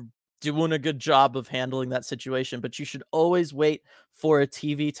not doing a good job of handling that situation. But you should always wait for a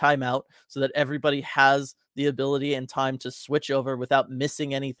TV timeout so that everybody has the ability and time to switch over without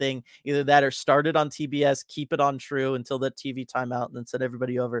missing anything. Either that or start it on TBS, keep it on True until that TV timeout, and then send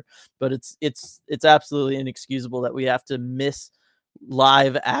everybody over. But it's absolutely inexcusable that we have to miss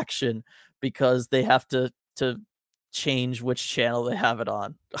live action because they have to change which channel they have it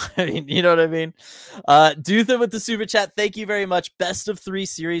on. I mean, you know what I mean? Dutha with the super chat. Thank you very much. Best of 3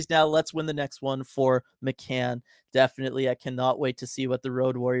 series now. Let's win the next one for McCann. Definitely. I cannot wait to see what the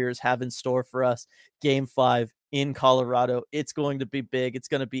Road Warriors have in store for us. Game 5 in Colorado. It's going to be big. It's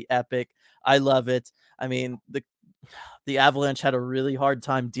going to be epic. I love it. I mean, the Avalanche had a really hard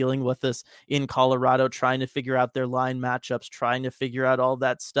time dealing with this in Colorado, trying to figure out their line matchups, trying to figure out all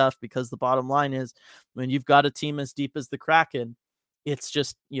that stuff, because the bottom line is when you've got a team as deep as the Kraken, it's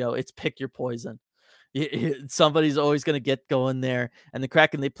just, it's pick your poison. Somebody's always going to get going there. And the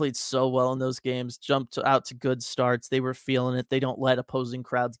Kraken, they played so well in those games, jumped out to good starts. They were feeling it. They don't let opposing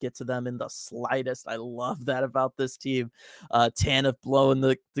crowds get to them in the slightest. I love that about this team. Tanev blowing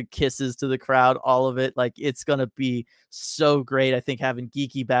the kisses to the crowd, all of it. Like, it's going to be so great. I think having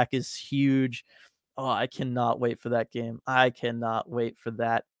Geeky back is huge. Oh, I cannot wait for that game. I cannot wait for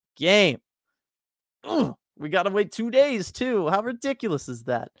that game. Ugh, we got to wait 2 days too. How ridiculous is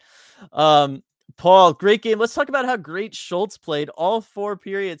that? Paul, great game. Let's talk about how great Schultz played all 4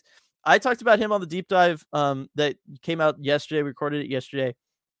 periods. I talked about him on the deep dive that came out yesterday. We recorded it yesterday.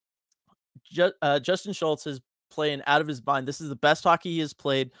 Justin Schultz is playing out of his mind. This is the best hockey he has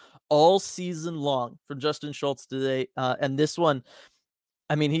played all season long from Justin Schultz today. And this one,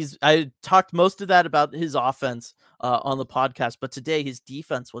 I mean, I talked most of that about his offense on the podcast, but today his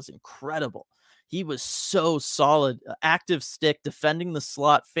defense was incredible. He was so solid, active stick, defending the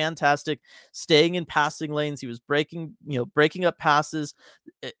slot, fantastic, staying in passing lanes. He was breaking up passes.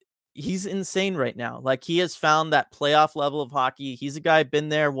 he's insane right now. Like, he has found that playoff level of hockey. He's a guy been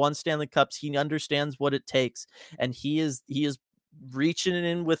there, won Stanley Cups. He understands what it takes, and he is reaching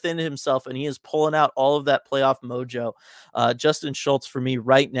in within himself, and he is pulling out all of that playoff mojo. Justin Schultz, for me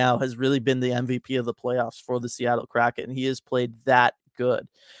right now, has really been the MVP of the playoffs for the Seattle Kraken. He has played that good.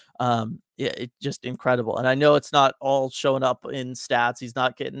 Yeah, it's just incredible. And I know it's not all showing up in stats. He's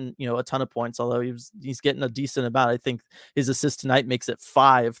not getting, a ton of points, although he's getting a decent amount. I think his assist tonight makes it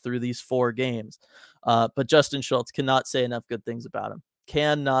 5 through these 4 games. But Justin Schultz, cannot say enough good things about him.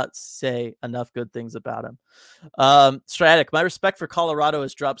 Cannot say enough good things about him. Stratic, my respect for Colorado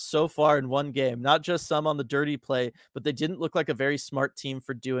has dropped so far in one game, not just some on the dirty play, but they didn't look like a very smart team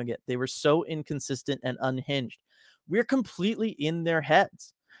for doing it. They were so inconsistent and unhinged. We're completely in their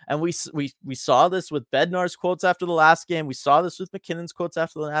heads. And we saw this with Bednar's quotes after the last game. We saw this with McKinnon's quotes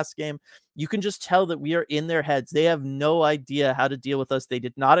after the last game. You can just tell that we are in their heads. They have no idea how to deal with us. They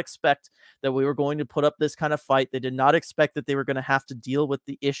did not expect that we were going to put up this kind of fight. They did not expect that they were going to have to deal with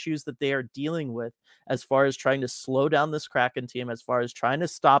the issues that they are dealing with as far as trying to slow down this Kraken team, as far as trying to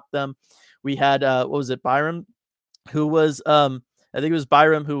stop them. We had, what was it, Byram, who was, I think it was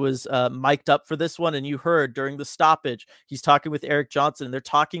Byram who was mic'd up for this one, and you heard during the stoppage, he's talking with Eric Johnson, and they're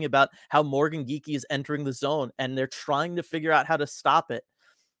talking about how Morgan Geekie is entering the zone, and they're trying to figure out how to stop it.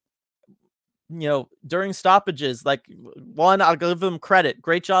 During stoppages, like, one, I'll give them credit.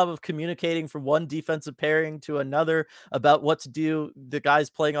 Great job of communicating from one defensive pairing to another about what to do. The guys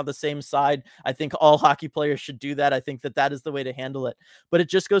playing on the same side. I think all hockey players should do that. I think that is the way to handle it. But it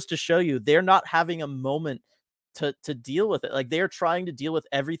just goes to show you they're not having a moment to deal with it. Like, they're trying to deal with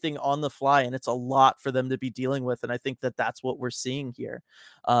everything on the fly, and it's a lot for them to be dealing with. And I think that's what we're seeing here.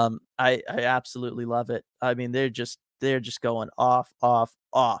 I absolutely love it. I mean, they're just going off.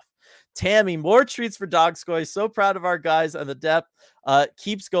 Tammy, more treats for Dogskoy. So proud of our guys, and the depth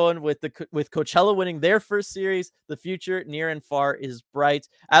keeps going with Coachella winning their first series. The future near and far is bright.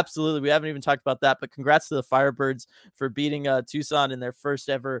 Absolutely. We haven't even talked about that, but congrats to the Firebirds for beating Tucson in their first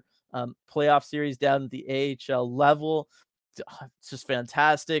ever playoff series down at the AHL level. It's just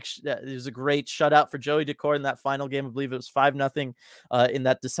fantastic. It was a great shutout for Joey Decor in that final game. I believe it was 5-0 in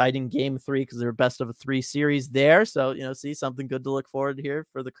that deciding game 3, because they were best of a 3 series there. So, see, something good to look forward to here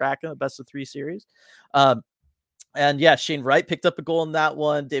for the Kraken, a best of 3 series. And yeah, Shane Wright picked up a goal in that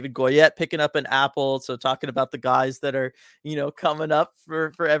one. David Goyette picking up an apple. So talking about the guys that are, coming up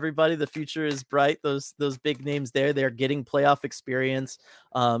for everybody, the future is bright. Those big names there, they're getting playoff experience,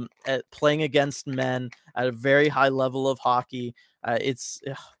 at playing against men at a very high level of hockey.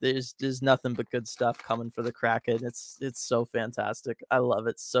 There's nothing but good stuff coming for the Kraken. It's so fantastic. I love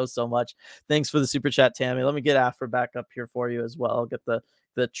it so much. Thanks for the super chat, Tammy. Let me get Afra back up here for you as well. I'll get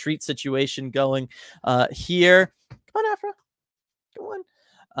the treat situation going here. Come on, Afra. Go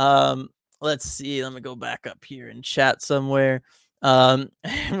on. Let's see. Let me go back up here and chat somewhere.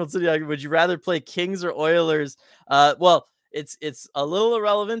 Would you rather play Kings or Oilers? Well, it's a little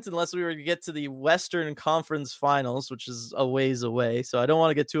irrelevant unless we were to get to the Western Conference Finals, which is a ways away. So I don't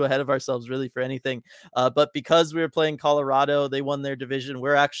want to get too ahead of ourselves really for anything. But because we were playing Colorado, they won their division.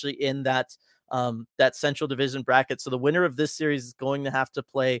 We're actually in that Central Division bracket. So the winner of this series is going to have to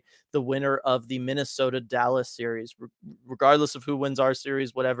play the winner of the Minnesota-Dallas series, regardless of who wins our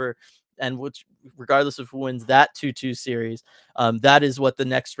series, whatever, and regardless of who wins that 2-2 series. That is what the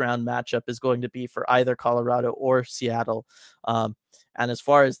next round matchup is going to be for either Colorado or Seattle. And as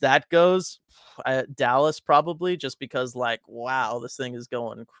far as that goes, Dallas probably, just because, like, wow, this thing is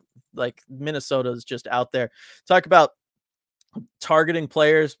going, like, Minnesota is just out there. Talk about targeting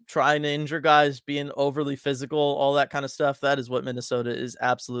players, trying to injure guys, being overly physical, all that kind of stuff. That is what Minnesota is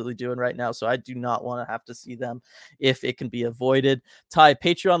absolutely doing right now. So I do not want to have to see them if it can be avoided. Ty,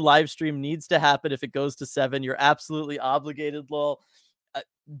 Patreon live stream needs to happen if it goes to 7. You're absolutely obligated, lol.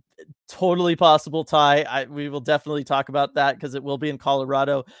 Totally possible, Ty. We will definitely talk about that because it will be in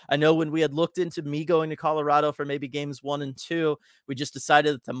Colorado. I know when we had looked into me going to Colorado for maybe games 1 and 2, we just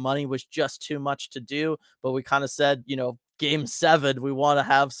decided that the money was just too much to do. But we kind of said, game 7, we want to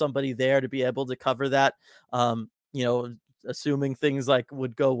have somebody there to be able to cover that. Assuming things like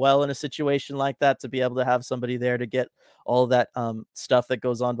would go well in a situation like that, to be able to have somebody there to get all that stuff that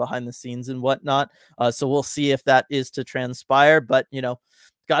goes on behind the scenes and whatnot. So we'll see if that is to transpire, but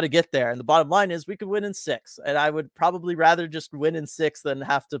got to get there. And the bottom line is we could win in 6, and I would probably rather just win in 6 than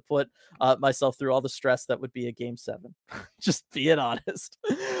have to put myself through all the stress that would be a game 7. Just being honest.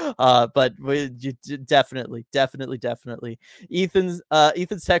 But definitely. Ethan's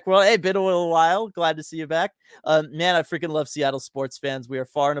Tech World. Hey, been a little while. Glad to see you back. Man, I freaking love Seattle sports fans. We are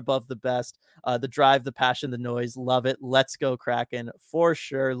far and above the best. The drive, the passion, the noise. Love it. Let's go Kraken for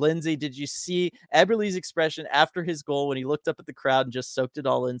sure. Lindsay, did you see Eberle's expression after his goal when he looked up at the crowd and just soaked it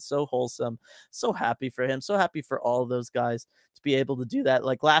all in? So wholesome. So happy for him. So happy for all of those guys to be able to do that.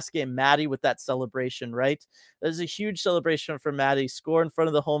 Like last game, Maddie with that celebration, right? There's a huge celebration for Maddie. Score in front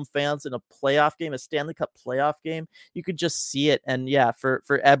of the home fans in a playoff game, a Stanley Cup playoff game. You could just see it. And yeah, for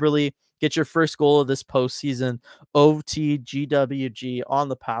Eberle, get your first goal of this postseason. OT, GWG on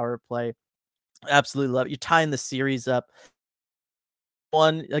the power play. Absolutely love it. You're tying the series up.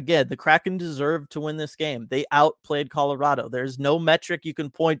 One again, the Kraken deserved to win this game. They outplayed Colorado. There's no metric you can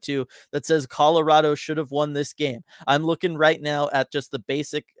point to that says Colorado should have won this game. I'm looking right now at just the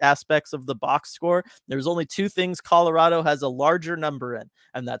basic aspects of the box score. There's only two things Colorado has a larger number in,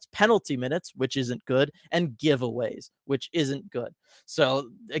 and that's penalty minutes, which isn't good, and giveaways, which isn't good. So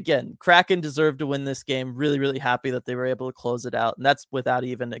again, Kraken deserved to win this game. Really, really happy that they were able to close it out. And that's without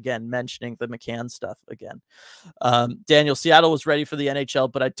even, again, mentioning the McCann stuff again. Daniel, Seattle was ready for the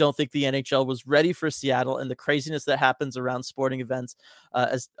NHL, but I don't think the NHL was ready for Seattle and the craziness that happens around sporting events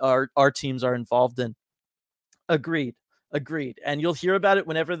as our teams are involved in. Agreed. And you'll hear about it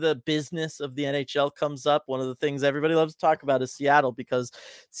whenever the business of the NHL comes up. One of the things everybody loves to talk about is Seattle, because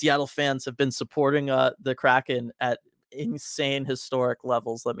Seattle fans have been supporting the Kraken at insane historic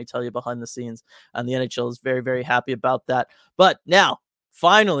levels, let me tell you, behind the scenes, and the NHL is very, very happy about that. But now,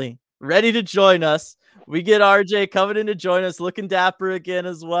 finally, ready to join us. We get RJ coming in to join us, looking dapper again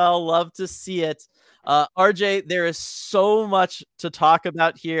as well. Love to see it. RJ, there is so much to talk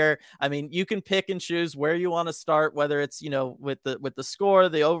about here. I mean, you can pick and choose where you want to start, whether it's, with the score,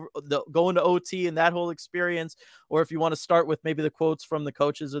 the going to OT and that whole experience, or if you want to start with maybe the quotes from the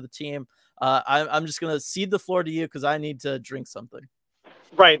coaches or the team. I'm just going to cede the floor to you because I need to drink something.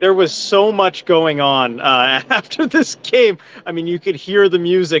 Right. There was so much going on after this game. I mean, you could hear the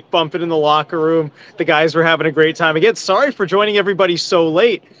music bumping in the locker room. The guys were having a great time. Again, sorry for joining everybody so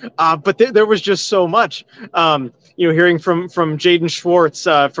late, but there was just so much. Hearing from Jaden Schwartz,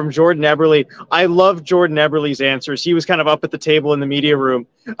 from Jordan Eberle. I love Jordan Eberle's answers. He was kind of up at the table in the media room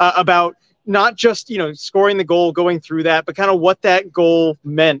about not just, scoring the goal, going through that, but kind of what that goal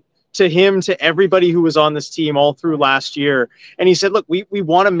meant to him, to everybody who was on this team all through last year. And he said, look, we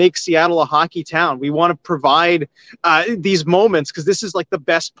want to make Seattle a hockey town. We want to provide these moments, because this is like the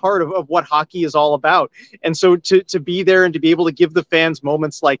best part of what hockey is all about. And so to be there and to be able to give the fans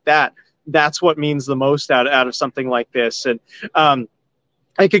moments like that, that's what means the most out of something like this. And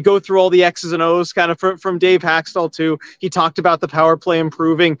I could go through all the X's and O's kind of from Dave Haxtell too. He talked about the power play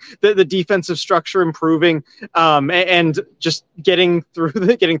improving, the defensive structure improving, and just getting through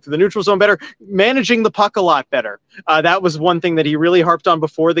the neutral zone better, managing the puck a lot better. That was one thing that he really harped on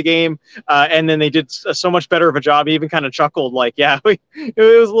before the game, and then they did so much better of a job. He even kind of chuckled like, yeah, it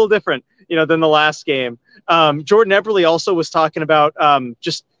was a little different, than the last game. Jordan Eberle also was talking about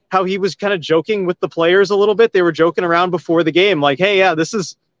just how he was kind of joking with the players a little bit. They were joking around before the game, like, hey, yeah, this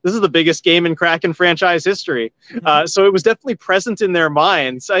is the biggest game in Kraken franchise history. So it was definitely present in their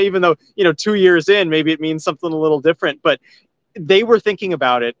minds, even though, 2 years in, maybe it means something a little different, but they were thinking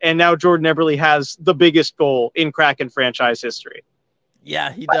about it. And now Jordan Eberle has the biggest goal in Kraken franchise history.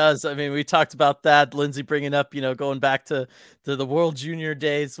 Yeah, he does. I mean, we talked about that. Lindsay bringing up, going back to the World Junior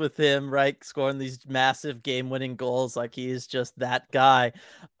days with him, right? Scoring these massive game-winning goals. Like, he is just that guy.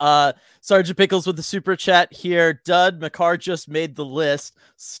 Sergeant Pickles with the super chat here. Dud, McCarr just made the list.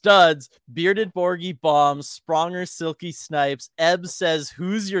 Studs, Bearded Borgie Bombs, Spronger Silky Snipes. Ebb says,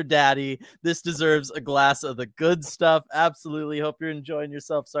 who's your daddy? This deserves a glass of the good stuff. Absolutely. Hope you're enjoying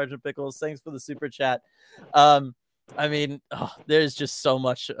yourself, Sergeant Pickles. Thanks for the super chat. I mean, there's just so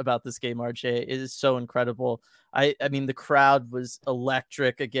much about this game, RJ. It is so incredible. I mean, the crowd was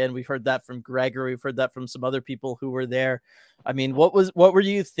electric. Again, we heard that from Gregor. We've heard that from some other people who were there. I mean, what were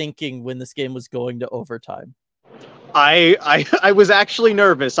you thinking when this game was going to overtime? I was actually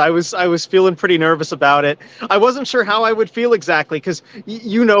nervous. I was feeling pretty nervous about it. I wasn't sure how I would feel exactly, because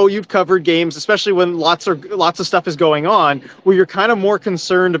you've covered games, especially when lots of stuff is going on, where you're kind of more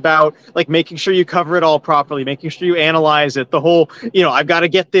concerned about like making sure you cover it all properly, making sure you analyze it. The whole, I've got to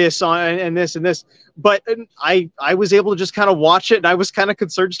get this on and this and this. But I was able to just kind of watch it, and I was kind of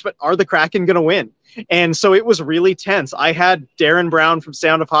concerned, but are the Kraken going to win? And so it was really tense. I had Darren Brown from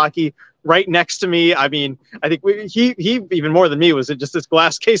Sound of Hockey right next to me. I mean, I think he even more than me was just this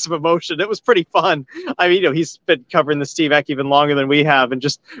glass case of emotion. It was pretty fun. I mean, he's been covering the Steve Eck even longer than we have, and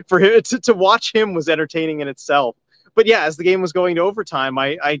just for him to watch him was entertaining in itself. but yeah, as the game was going to overtime,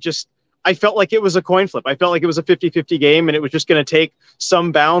 I felt like it was a coin flip. I felt like it was a 50-50 game, and it was just going to take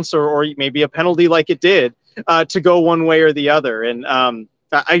some bounce or maybe a penalty like it did to go one way or the other. And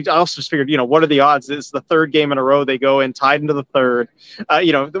I also just figured, what are the odds? It's the third game in a row they go in tied into the third.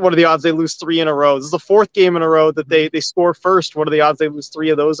 What are the odds they lose 3 in a row? This is the fourth game in a row that they score first. What are the odds they lose 3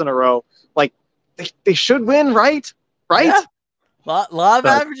 of those in a row? Like, they should win, right? Right? Yeah. Law of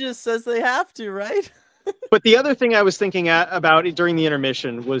averages says they have to, right? But the other thing I was thinking about during the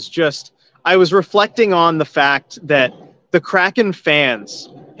intermission was just I was reflecting on the fact that the Kraken fans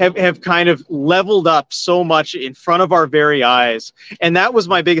have kind of leveled up so much in front of our very eyes. And that was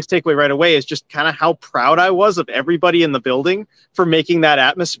my biggest takeaway right away, is just kind of how proud I was of everybody in the building for making that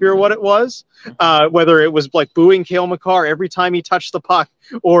atmosphere what it was. Whether it was like booing Cale Makar every time he touched the puck,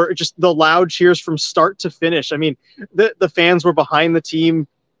 or just the loud cheers from start to finish. I mean, the fans were behind the team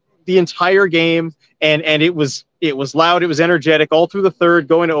the entire game, and it was loud, it was energetic all through the third,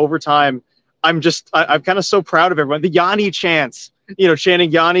 going to overtime. I'm kind of so proud of everyone. The Yanni chants,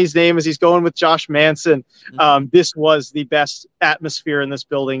 chanting Yanni's name as he's going with Josh Manson. This was the best atmosphere in this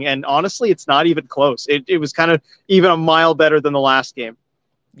building, and honestly, it's not even close. It was kind of even a mile better than the last game.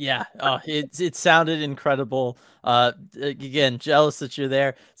 Yeah, it sounded incredible. Again, jealous that you're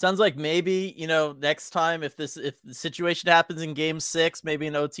there. Sounds like maybe, next time if the situation happens in game 6, maybe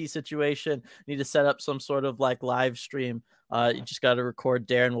an OT situation, need to set up some sort of like live stream. You just got to record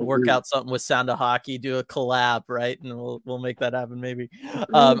Darren. We'll work out something with Sound of Hockey, do a collab, right? And we'll make that happen maybe.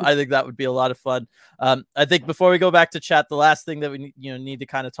 I think that would be a lot of fun. I think before we go back to chat, the last thing that we need to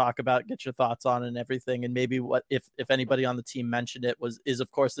kind of talk about, get your thoughts on and everything, and maybe what if anybody on the team mentioned it is of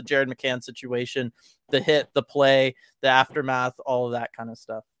course the Jared McCann situation, the hit, the play, the aftermath, all of that kind of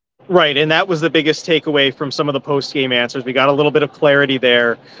stuff. Right, and that was the biggest takeaway from some of the post-game answers. We got a little bit of clarity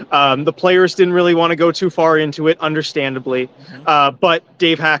there. The players didn't really want to go too far into it, understandably, but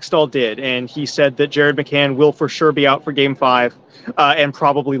Dave Haxtell did, and he said that Jared McCann will for sure be out for Game 5 and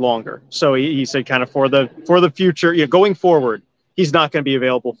probably longer. So he said kind of for the future, going forward, he's not going to be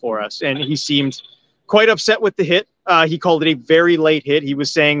available for us, and he seemed quite upset with the hit. He called it a very late hit. He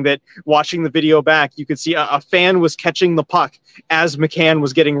was saying that watching the video back, you could see a fan was catching the puck as McCann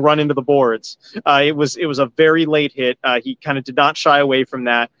was getting run into the boards. It was a very late hit. He kind of did not shy away from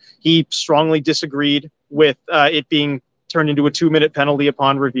that. He strongly disagreed with it being turned into a 2-minute penalty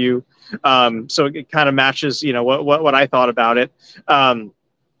upon review. So it kind of matches, what I thought about it. And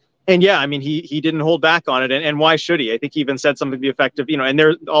yeah, I mean, he didn't hold back on it. And why should he? I think he even said something to the effect of, and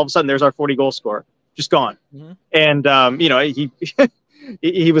there all of a sudden there's our 40-goal score. Just gone. And,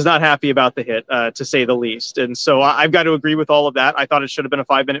 he was not happy about the hit, to say the least. And so I've got to agree with all of that. I thought it should have been a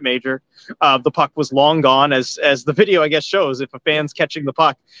 5-minute major. The puck was long gone, as the video, I guess, shows. If a fan's catching the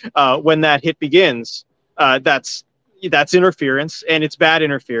puck when that hit begins, that's interference, and it's bad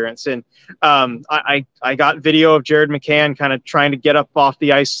interference. And I got video of Jared McCann kind of trying to get up off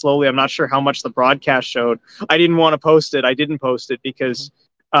the ice slowly. I'm not sure how much the broadcast showed. I didn't want to post it. I didn't post it because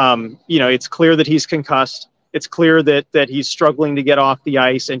it's clear that he's concussed. It's clear that he's struggling to get off the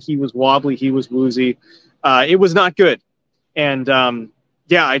ice, and he was wobbly. He was woozy. It was not good. And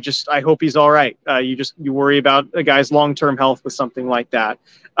I hope he's all right. You worry about a guy's long-term health with something like that.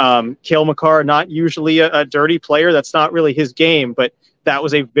 Cale Makar, not usually a dirty player. That's not really his game, but that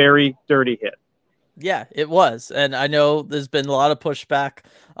was a very dirty hit. Yeah, it was. And I know there's been a lot of pushback.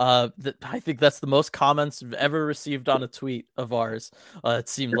 That I think that's the most comments I've ever received on a tweet of ours. It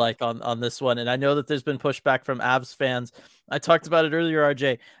seemed like on this one. And I know that there's been pushback from Avs fans. I talked about it earlier,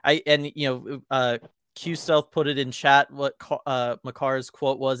 RJ. Q Stealth put it in chat what Makar's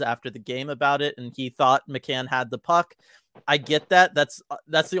quote was after the game about it, and he thought McCann had the puck. I get that.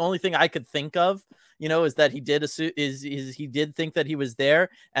 That's the only thing I could think of, is that he did he did think that he was there.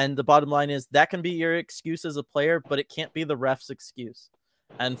 And the bottom line is that can be your excuse as a player, but it can't be the ref's excuse.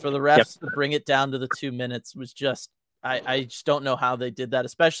 And for the refs to bring it down to the 2 minutes was just, I just don't know how they did that,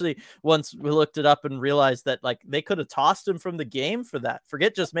 especially once we looked it up and realized that like they could have tossed him from the game for that.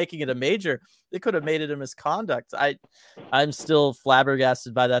 Forget just making it a major. They could have made it a misconduct. I'm still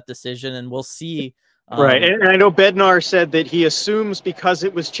flabbergasted by that decision, and we'll see. Right. And I know Bednar said that he assumes because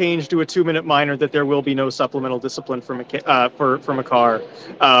it was changed to a 2-minute minor that there will be no supplemental discipline for Makar.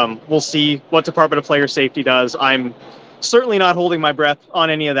 We'll see what Department of Player Safety does. I'm certainly not holding my breath on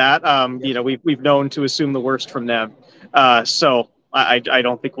any of that. We've known to assume the worst from them. So I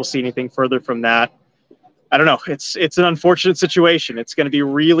don't think we'll see anything further from that. I don't know. It's an unfortunate situation. It's going to be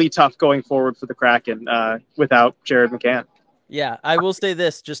really tough going forward for the Kraken without Jared McCann. Yeah, I will say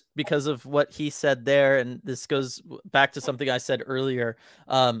this just because of what he said there, and this goes back to something I said earlier.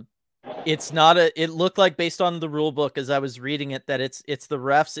 It's not it looked like, based on the rule book as I was reading it, that it's the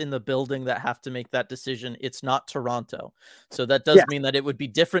refs in the building that have to make that decision. It's not Toronto. So that Yeah. does mean that it would be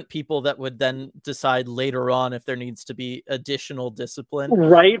different people that would then decide later on if there needs to be additional discipline,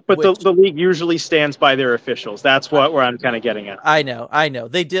 Right, but which the league usually stands by their officials. That's where I'm kind of getting at. I know.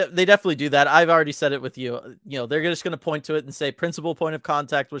 They definitely do that. I've already said it with you. You know, they're just going to point to it and say principal point of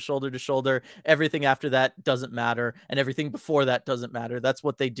contact was shoulder to shoulder. Everything after that doesn't matter, and everything before that doesn't matter. That's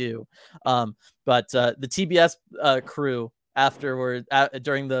what they do. But the TBS crew afterward,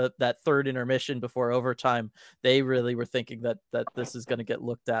 during that third intermission before overtime, they really were thinking that this is going to get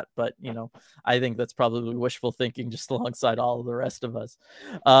looked at. But you know, I think that's probably wishful thinking, just alongside all of the rest of us.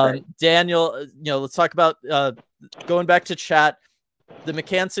 Right. Daniel, you know, let's talk about going back to chat. The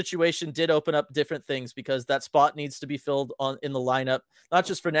McCann situation did open up different things, because that spot needs to be filled in the lineup, not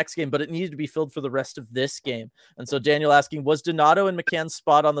just for next game, but it needed to be filled for the rest of this game. And so Daniel asking, was Donato and McCann's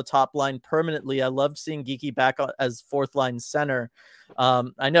spot on the top line permanently? I loved seeing Geeky back as fourth line center.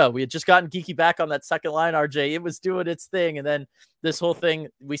 I know we had just gotten Geeky back on that second line, RJ. It was doing its thing. And then this whole thing,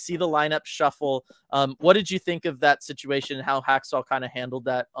 we see the lineup shuffle. What did you think of that situation and how Hacksaw kind of handled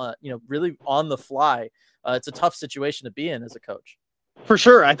that, you know, really on the fly? It's a tough situation to be in as a coach. For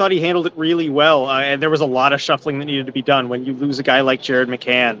sure. I thought he handled it really well. And there was a lot of shuffling that needed to be done when you lose a guy like Jared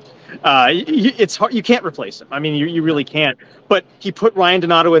McCann. It's hard. You can't replace him. I mean, you really can't. But he put Ryan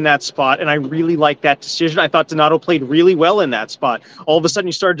Donato in that spot, and I really liked that decision. I thought Donato played really well in that spot. All of a sudden,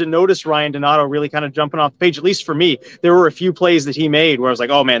 you started to notice Ryan Donato really kind of jumping off the page. At least for me, there were a few plays that he made where I was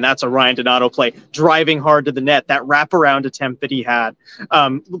like, oh, man, that's a Ryan Donato play. Driving hard to the net, that wraparound attempt that he had.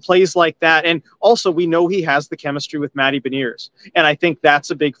 Plays like that. And also, we know he has the chemistry with Matty Beniers. And I think that's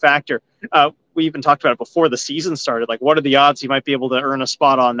a big factor. We even talked about it before the season started. Like, what are the odds he might be able to earn a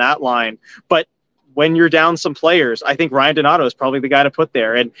spot on that line? But when you're down some players, I think Ryan Donato is probably the guy to put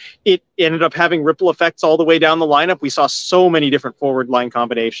there. And it ended up having ripple effects all the way down the lineup. We saw so many different forward line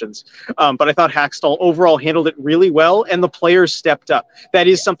combinations. But I thought Hackstall overall handled it really well, and the players stepped up. That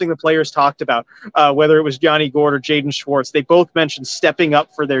is something the players talked about, whether it was Johnny Gord or Jaden Schwartz. They both mentioned stepping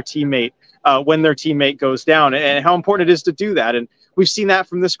up for their teammate when their teammate goes down, and how important it is to do that. And we've seen that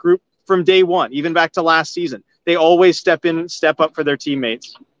from this group from day one, even back to last season. They always step up for their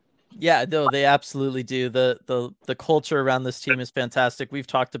teammates. Yeah, no, they absolutely do. The culture around this team is fantastic. We've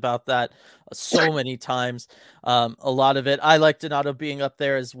talked about that so many times. A lot of it. I like Donato being up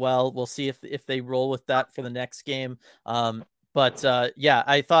there as well. We'll see if they roll with that for the next game. But yeah,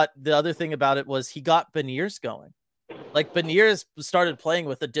 I thought the other thing about it was he got Beniers going. Like, Beniers started playing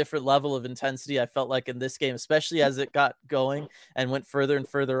with a different level of intensity, I felt like, in this game, especially as it got going and went further and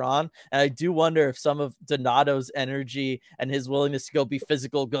further on. And I do wonder if some of Donato's energy and his willingness to go be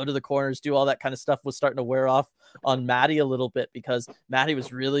physical, go to the corners, do all that kind of stuff was starting to wear off on Matty a little bit, because Matty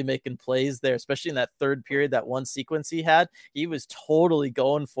was really making plays there, especially in that third period, that one sequence he had. He was totally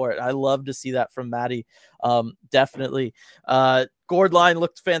going for it. I love to see that from Matty. Definitely. Gord line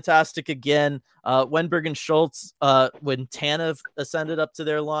looked fantastic again. Wenberg and Schultz, when Tanev ascended up to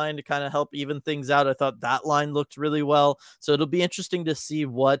their line to kind of help even things out, I thought that line looked really well. So it'll be interesting to see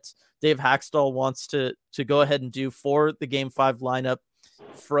what Dave Hackstall wants to go ahead and do for the Game 5 lineup.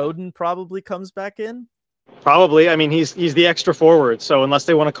 Froden probably comes back in. Probably. I mean, he's the extra forward. So unless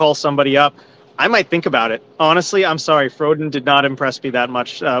they want to call somebody up, I might think about it. Honestly, I'm sorry. Froden did not impress me that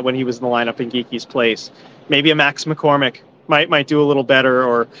much when he was in the lineup in Geeky's place. Maybe a Max McCormick might do a little better,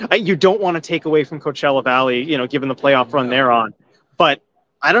 or you don't want to take away from Coachella Valley, you know, given the playoff run they're on. But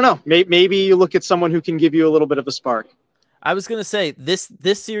I don't know. Maybe you look at someone who can give you a little bit of a spark. I was going to say this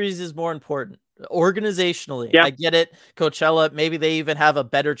series is more important organizationally. Yeah. I get it. Coachella, maybe they even have a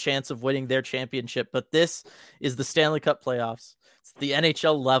better chance of winning their championship, but this is the Stanley Cup playoffs. It's the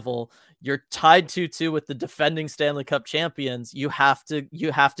NHL level. You're tied 2-2 with the defending Stanley Cup champions. You have to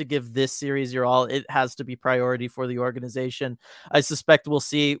give this series your all. It has to be priority for the organization. I suspect we'll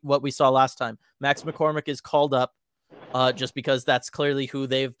see what we saw last time. Max McCormick is called up. Just because that's clearly who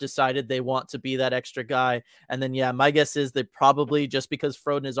they've decided they want to be, that extra guy. And then, yeah, my guess is they probably, just because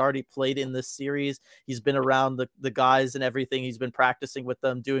Froden has already played in this series, he's been around the guys and everything. He's been practicing with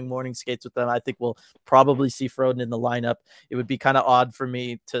them, doing morning skates with them. I think we'll probably see Froden in the lineup. It would be kind of odd for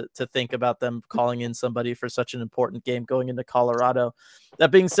me to think about them calling in somebody for such an important game going into Colorado.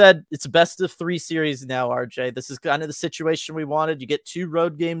 That being said, it's a best of 3 series now, RJ. This is kind of the situation we wanted. You get 2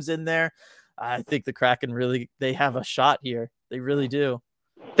 road games in there. I think the Kraken really, they have a shot here. They really do.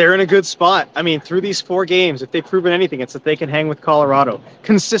 They're in a good spot. I mean, through these 4 games, if they've proven anything, it's that they can hang with Colorado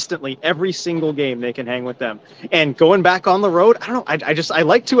consistently. Every single game, they can hang with them. And going back on the road, I don't know. I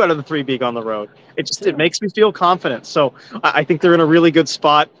like 2 out of the 3 being on the road. It Too. makes me feel confident. So I think they're in a really good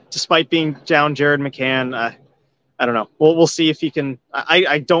spot, despite being down Jared McCann. I don't know. We'll see if he can.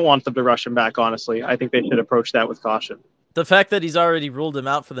 I don't want them to rush him back. Honestly, I think they should approach that with caution. The fact that he's already ruled him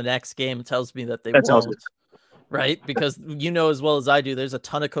out for the next game tells me that they That tells me. won't. Right? Because as well as I do, there's a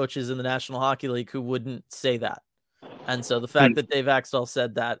ton of coaches in the National Hockey League who wouldn't say that. And so the fact that Dave Axtell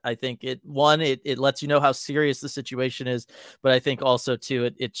said that, I think it lets you know how serious the situation is, but I think also too,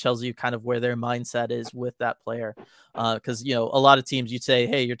 it tells you kind of where their mindset is with that player. Cause a lot of teams you'd say,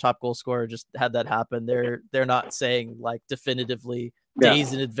 hey, your top goal scorer just had that happen. They're not saying like definitively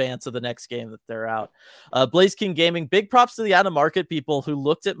days in advance of the next game that they're out. Blaze King Gaming, big props to the out of market people who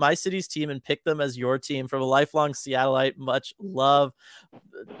looked at my city's team and picked them as your team. From a lifelong Seattleite, much love.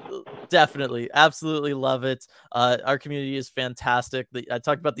 Definitely, absolutely love it. Our community is fantastic. I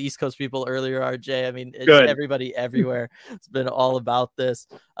talked about the East Coast people earlier, RJ. I mean, it's everybody everywhere. It's been all about this.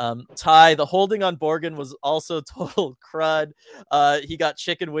 Ty, the holding on Borgen was also total crud. He got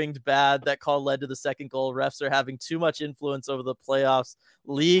chicken winged bad. That call led to the second goal. Refs are having too much influence over the playoffs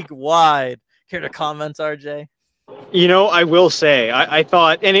league wide. Care to comment, RJ? I will say, I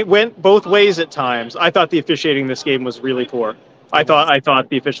thought, and it went both ways at times. I thought the officiating this game was really poor. I thought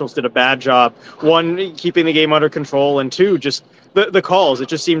the officials did a bad job. One, keeping the game under control, and two, just the calls. It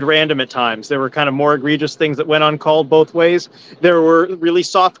just seemed random at times. There were kind of more egregious things that went uncalled both ways. There were really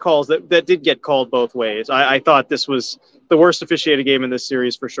soft calls that did get called both ways. I thought this was the worst officiated game in this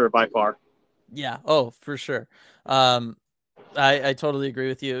series for sure, by far. Yeah. Oh, for sure. I totally agree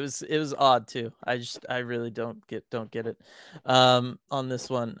with you. It was odd too. I really don't get it. On this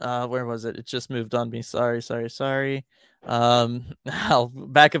one, where was it? It just moved on me. Sorry.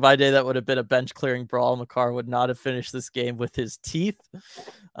 Back in my day, that would have been a bench clearing brawl. Makar would not have finished this game with his teeth.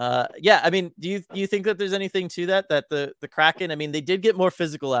 Yeah. I mean, do you think that there's anything to that the Kraken? I mean, they did get more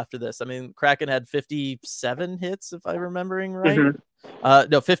physical after this. I mean, Kraken had 57 hits, if I'm remembering right. Mm-hmm.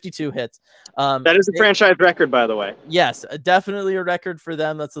 No, 52 hits. That is a franchise record, by the way. Yes, definitely a record for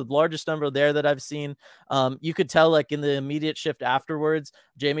them. That's the largest number there that I've seen. You could tell, like in the immediate shift afterwards,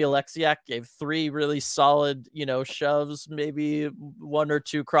 Jamie Alexiak gave 3 really solid, shoves, maybe 1 or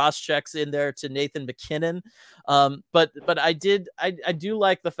 2 cross checks in there to Nathan McKinnon. But I do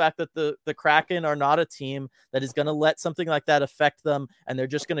like the fact that the Kraken are not a team that is going to let something like that affect them, and they're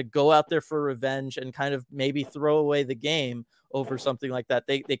just going to go out there for revenge and kind of maybe throw away the game over something like that.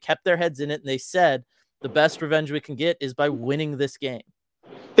 They kept their heads in it, and they said the best revenge we can get is by winning this game.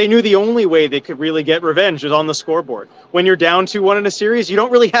 They knew the only way they could really get revenge is on the scoreboard. When you're down 2-1 in a series, you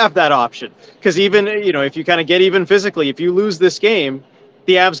don't really have that option, because even if you kind of get even physically, if you lose this game,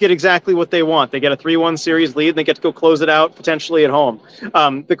 the Avs get exactly what they want. They get a 3-1 series lead, and they get to go close it out potentially at home.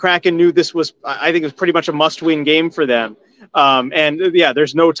 The Kraken knew this was, I think it was pretty much a must-win game for them.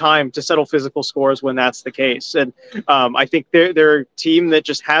 There's no time to settle physical scores when that's the case. And I think they're a team that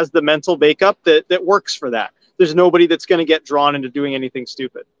just has the mental makeup that works for that. There's nobody that's going to get drawn into doing anything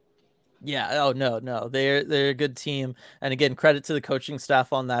stupid. Yeah. Oh, no. They're a good team. And again, credit to the coaching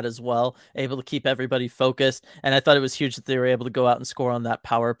staff on that as well, able to keep everybody focused. And I thought it was huge that they were able to go out and score on that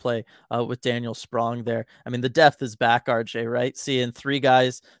power play with Daniel Sprong there. I mean, the depth is back, RJ, right? Seeing 3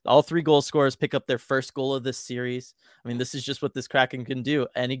 guys, all 3 goal scorers pick up their first goal of this series. I mean, this is just what this Kraken can do.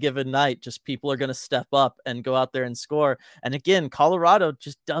 Any given night, just people are going to step up and go out there and score. And again, Colorado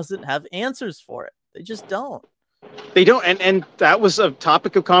just doesn't have answers for it. They just don't. They don't, and that was a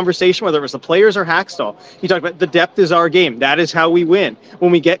topic of conversation, whether it was the players or Hackstall. He talked about the depth is our game. That is how we win,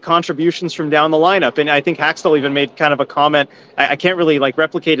 when we get contributions from down the lineup. And I think Hackstall even made kind of a comment. I can't really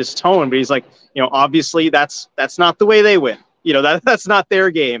replicate his tone, but he's like, obviously that's not the way they win. That's not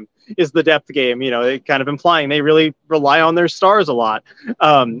their game, is the depth game. Kind of implying they really rely on their stars a lot.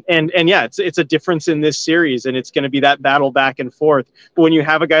 It's a difference in this series, and it's going to be that battle back and forth. But when you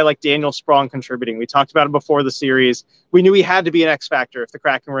have a guy like Daniel Sprong contributing, we talked about him before the series. We knew he had to be an X factor if the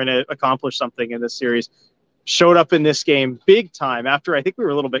Kraken were going to accomplish something in this series. Showed up in this game big time after I think we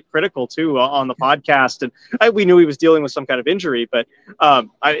were a little bit critical too on the podcast, and we knew he was dealing with some kind of injury, but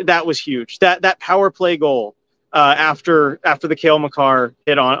that was huge. That power play goal after the Cale Makar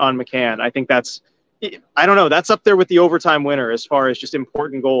hit on McCann. I think that's up there with the overtime winner as far as just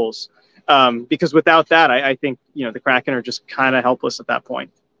important goals. Because without that, I think, the Kraken are just kind of helpless at that point.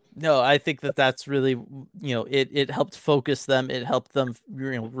 No, I think that's really, it helped focus them. It helped them,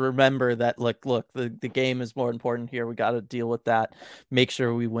 remember that, look, the game is more important here. We got to deal with that, make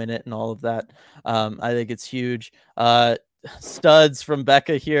sure we win it and all of that. I think it's huge. studs from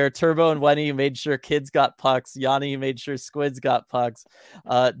Becca here. Turbo and Wenny made sure kids got pucks. Yanni made sure squids got pucks.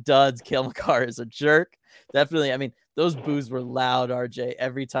 Duds, Kale McCarr is a jerk. Definitely. I mean, those boos were loud, RJ,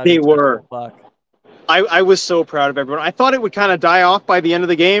 every time They he were. the puck. I was so proud of everyone. I thought it would kind of die off by the end of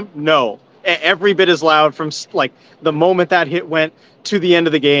the game. No, every bit as loud from like the moment that hit went to the end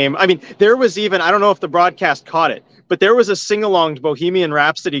of the game. I mean, there was even, I don't know if the broadcast caught it, but there was a sing-along to Bohemian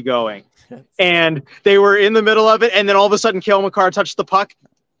Rhapsody going. And they were in the middle of it, and then all of a sudden, Kale McCarr touched the puck.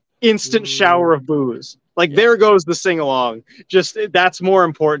 Instant shower of boos. Like, there goes the sing-along. Just, that's more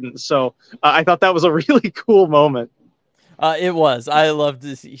important. So I thought that was a really cool moment. It was. I loved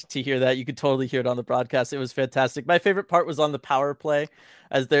to hear that. You could totally hear it on the broadcast. It was fantastic. My favorite part was on the power play,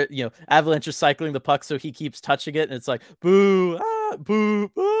 as they're, Avalanche is cycling the puck, so he keeps touching it, and it's like, boo, boo,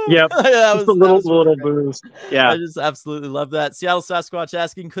 boo. Yep. That was little boos. Yeah. I just absolutely love that. Seattle Sasquatch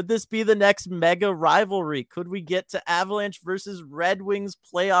asking, could this be the next mega rivalry? Could we get to Avalanche versus Red Wings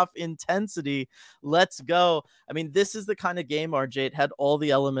playoff intensity? Let's go. I mean, this is the kind of game, RJ, it had all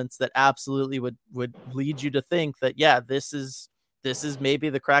the elements that absolutely would lead you to think that, yeah, this is maybe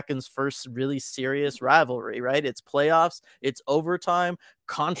the Kraken's first really serious rivalry, right? It's playoffs, it's overtime,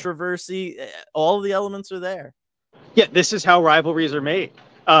 controversy, all the elements are there. Yeah, this is how rivalries are made.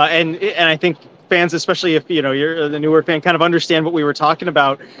 And I think fans, especially if you're the newer fan, kind of understand what we were talking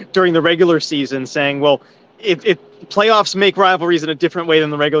about during the regular season, saying, well, if playoffs make rivalries in a different way than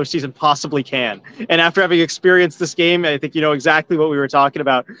the regular season possibly can. And after having experienced this game, I think you know exactly what we were talking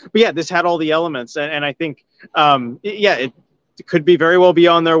about. But yeah, this had all the elements, and I think it could be very well be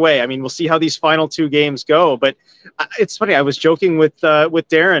on their way. I mean, we'll see how these final two games go. But it's funny. I was joking with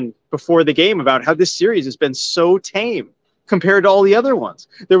Darren before the game about how this series has been so tame compared to all the other ones.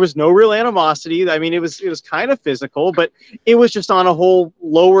 There was no real animosity. I mean, it was kind of physical, but it was just on a whole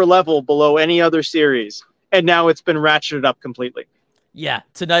lower level below any other series. And now it's been ratcheted up completely. Yeah,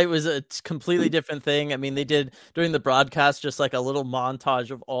 tonight was a completely different thing. I mean, they did during the broadcast just like a little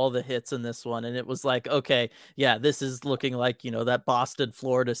montage of all the hits in this one. And it was like, okay, yeah, this is looking like, that Boston,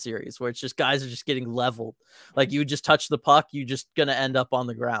 Florida series where it's just guys are just getting leveled. Like you just touch the puck, you just going to end up on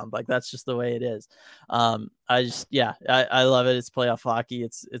the ground. Like that's just the way it is. I love it. It's playoff hockey.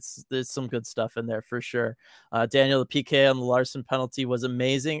 There's some good stuff in there for sure. Daniel, the PK on the Larson penalty was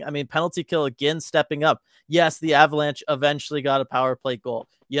amazing. I mean, penalty kill again, stepping up. Yes, the Avalanche eventually got a power play goal.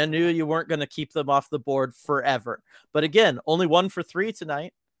 You knew you weren't going to keep them off the board forever. But again, only 1 for 3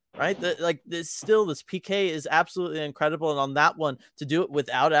 tonight, right? This PK is absolutely incredible. And on that one, to do it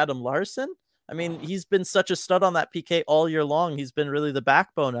without Adam Larson, I mean, he's been such a stud on that PK all year long. He's been really the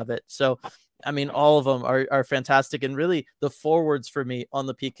backbone of it. So, I mean, all of them are fantastic. And really, the forwards for me on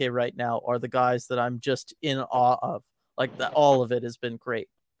the PK right now are the guys that I'm just in awe of. All of it has been great.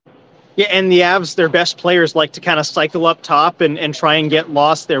 Yeah, and the Avs, their best players like to kind of cycle up top and try and get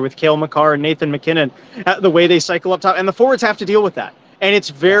lost there with Cale McCarr and Nathan McKinnon, the way they cycle up top. And the forwards have to deal with that. And it's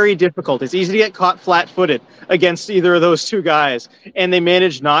very difficult. It's easy to get caught flat-footed against either of those two guys. And they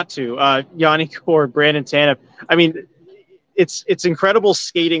manage not to. Yanni or Brandon Tanev. I mean, it's incredible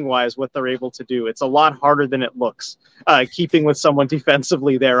skating-wise what they're able to do. It's a lot harder than it looks, keeping with someone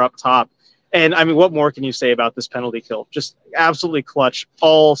defensively there up top. And, I mean, what more can you say about this penalty kill? Just absolutely clutch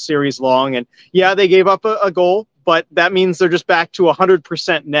all series long. And, yeah, they gave up a goal, but that means they're just back to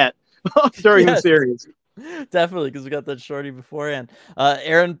 100% net during the series. Definitely, because we got that shorty beforehand.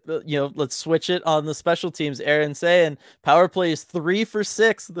 Aaron, let's switch it on the special teams. Aaron saying power play is 3 for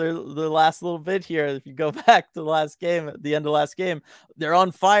 6. The last little bit here. If you go back to the last game, at the end of last game, they're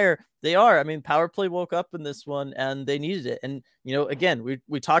on fire. They are. I mean, power play woke up in this one and they needed it. And, again,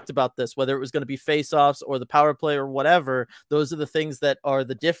 we talked about this, whether it was going to be face-offs or the power play or whatever, those are the things that are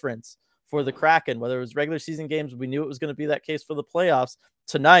the difference for the Kraken. Whether it was regular season games, we knew it was going to be that case for the playoffs.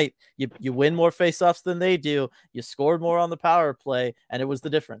 Tonight, you win more face-offs than they do. You scored more on the power play, and it was the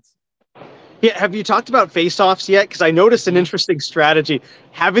difference. Yeah, have you talked about face-offs yet? Because I noticed an interesting strategy.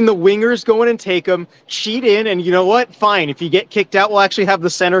 Having the wingers go in and take them, cheat in, and you know what? Fine. If you get kicked out, we'll actually have the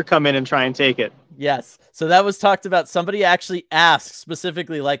center come in and try and take it. Yes. So that was talked about. Somebody actually asked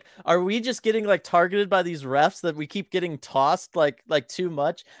specifically, are we just getting targeted by these refs that we keep getting tossed like too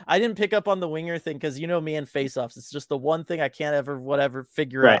much? I didn't pick up on the winger thing because me and face-offs. It's just the one thing I can't ever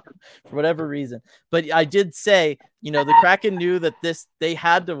figure out for whatever reason. But I did say, the Kraken knew that they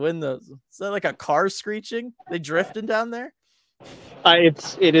had to win those. Is that like a car screeching? They drifting down there?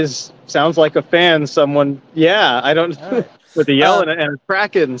 It is sounds like a fan. Someone, I don't with a yell and a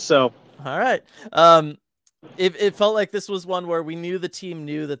Kraken. So. All right. It felt like this was one where we knew the team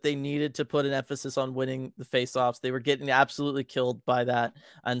knew that they needed to put an emphasis on winning the faceoffs. They were getting absolutely killed by that.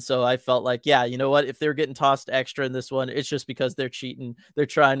 And so I felt like, yeah, you know what? If they're getting tossed extra in this one, it's just because they're cheating. They're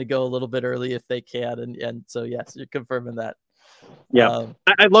trying to go a little bit early if they can. And so, yes, you're confirming that. Yeah,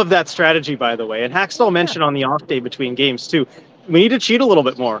 I love that strategy, by the way. And Hackstall Yeah. mentioned on the off day between games too. We need to cheat a little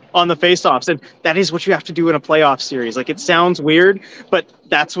bit more on the faceoffs, and that is what you have to do in a playoff series. Like, it sounds weird, but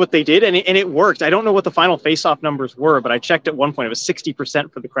that's what they did, and it worked. I don't know what the final faceoff numbers were, but I checked at one point; it was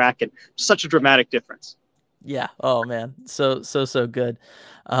 60% for the Kraken. Such a dramatic difference. Yeah. Oh man. So good.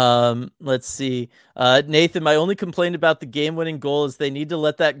 Let's see. Nathan, my only complaint about the game-winning goal is they need to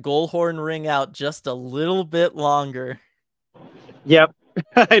let that goal horn ring out just a little bit longer. Yep.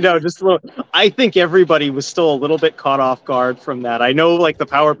 I know, just a little. I think everybody was still a little bit caught off guard from that. I know, like the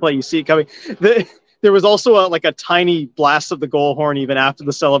power play, you see it coming. There was also a tiny blast of the goal horn even after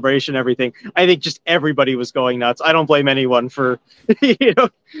the celebration. Everything. I think just everybody was going nuts. I don't blame anyone for, kind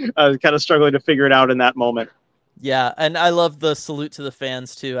of struggling to figure it out in that moment. Yeah, and I love the salute to the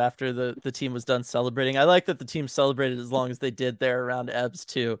fans too after the team was done celebrating. I like that the team celebrated as long as they did there around Ebbs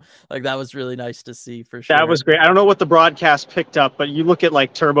too. Like that was really nice to see for sure. That was great. I don't know what the broadcast picked up, but you look at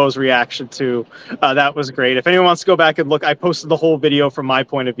like Turbo's reaction too. That was great. If anyone wants to go back and look, I posted the whole video from my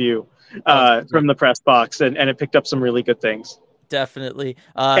point of view from the press box, and it picked up some really good things. Definitely.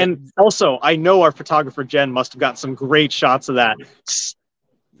 And also, I know our photographer Jen must have got some great shots of that.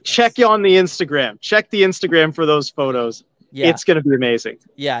 Check on the Instagram. Check the Instagram for those photos. Yeah. It's going to be amazing.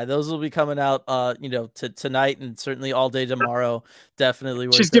 Yeah, those will be coming out, tonight and certainly all day tomorrow. Definitely.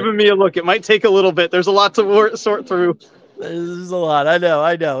 She's giving me a look. It might take a little bit. There's a lot to sort through. There's a lot. I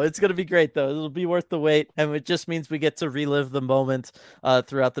know. It's going to be great, though. It'll be worth the wait. And it just means we get to relive the moment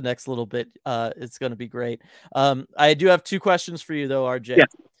throughout the next little bit. It's going to be great. I do have two questions for you, though, RJ. Yeah.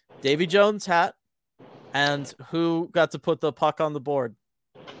 Davy Jones hat and who got to put the puck on the board?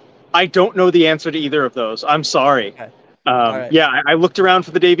 I don't know the answer to either of those. I'm sorry. Okay. Right. Yeah, I looked around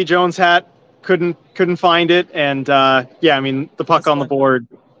for the Davy Jones hat, couldn't find it, and I mean the puck on the board.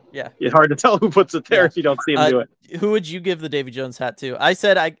 Yeah, it's hard to tell who puts it there if you don't see him do it. Who would you give the Davy Jones hat to? I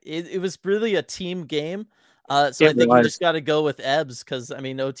said it was really a team game, so I think you just got to go with Ebbs because I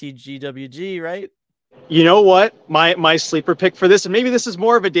mean OTGWG, right? You know what? My sleeper pick for this, and maybe this is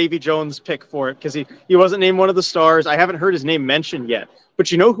more of a Davy Jones pick for it because he wasn't named one of the stars. I haven't heard his name mentioned yet. But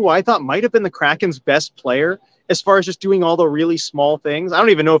you know who I thought might have been the Kraken's best player as far as just doing all the really small things? I don't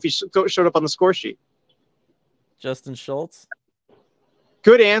even know if he showed up on the score sheet. Justin Schultz?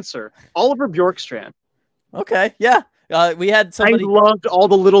 Good answer. Oliver Bjorkstrand. Okay, yeah. We had somebody... I loved all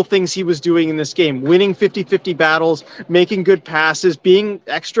the little things he was doing in this game. Winning 50-50 battles, making good passes, being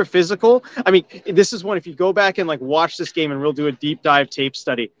extra physical. I mean, this is one, if you go back and watch this game and we'll do a deep dive tape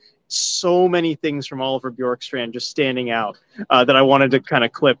study, so many things from Oliver Bjorkstrand just standing out that I wanted to kind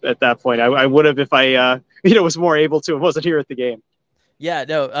of clip at that point. I would have if I was more able to and wasn't here at the game. Yeah,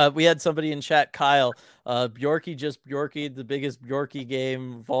 no, we had somebody in chat, Kyle, Bjorky just Bjorky, the biggest Bjorky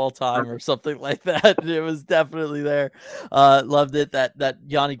game of all time or something like that. It was definitely there. Loved it. That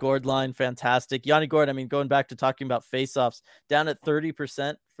Yanni Gord line, fantastic. Yanni Gord, I mean, going back to talking about faceoffs, down at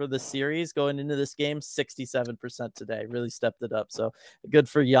 30% for the series going into this game, 67% today. Really stepped it up. So good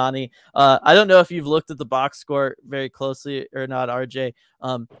for Yanni. I don't know if you've looked at the box score very closely or not, RJ.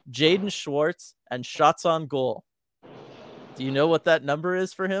 Jaden Schwartz and shots on goal. Do you know what that number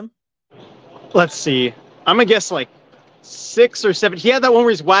is for him? Let's see. I'm going to guess 6 or 7. He had that one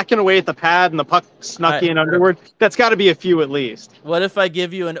where he's whacking away at the pad and the puck snuck in underward. That's got to be a few at least. What if I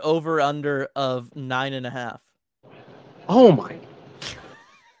give you an over-under of 9.5? Oh, my.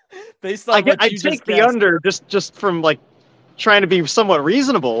 Based on I take the under just from trying to be somewhat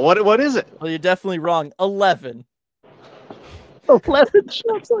reasonable. What is it? Well, you're definitely wrong. 11. 11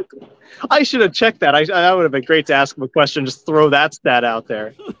 shots. I should have checked that. That would have been great to ask him a question. Just throw that stat out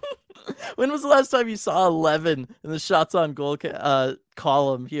there. When was the last time you saw 11 in the shots on goal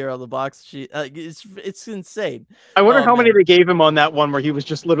column here on the box sheet? It's insane. I wonder how many they gave him on that one where he was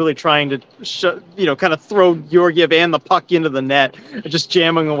just literally trying to kind of throw Georgiev and the puck into the net, just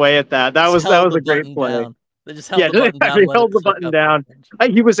jamming away at that. That was a great play. Down. They just held the button down. They held the button down.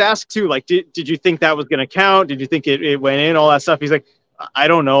 He was asked too, did you think that was going to count? Did you think it went in? All that stuff. He's like, I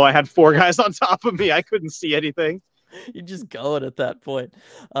don't know. I had 4 guys on top of me. I couldn't see anything. You're just going at that point.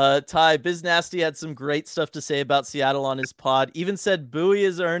 Ty, Biz Nasty had some great stuff to say about Seattle on his pod. Even said Bowie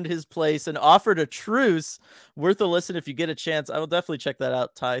has earned his place and offered a truce. Worth a listen if you get a chance. I will definitely check that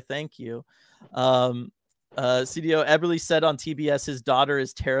out, Ty. Thank you. CDO Eberly said on TBS his daughter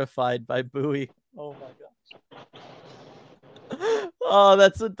is terrified by Bowie. Oh my Oh,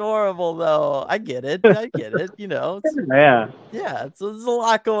 that's adorable, though. I get it. I get it. You know, it's Yeah. yeah, there's a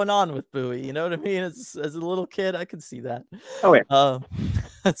lot going on with Bowie. You know what I mean? As a little kid, I could see that. Oh yeah. Um,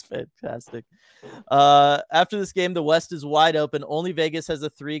 that's fantastic. After this game, the West is wide open. Only Vegas has a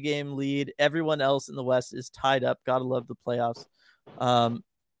 3-game lead. Everyone else in the West is tied up. Gotta love the playoffs.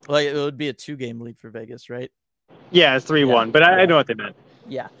 Like it would be a 2-game lead for Vegas, right? Yeah, it's 3-1, but I yeah. know what they meant.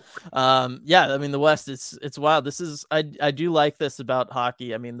 Yeah. Yeah, I mean the West it's wild. This is I do like this about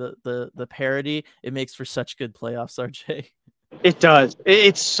hockey. I mean the parity, it makes for such good playoffs, RJ. It does.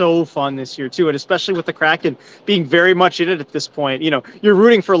 It's so fun this year too, and especially with the Kraken being very much in it at this point. You know, you're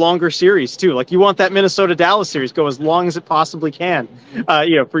rooting for longer series too. Like you want that Minnesota Dallas series go as long as it possibly can.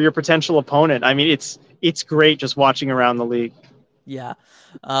 You know, for your potential opponent. I mean, it's great just watching around the league. Yeah.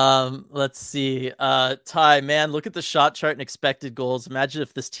 Let's see. Ty, man, look at the shot chart and expected goals. Imagine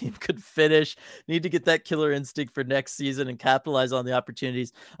if this team could finish. Need to get that killer instinct for next season and capitalize on the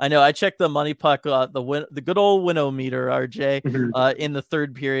opportunities. I know I checked the money puck, the good old winnow meter, RJ, in the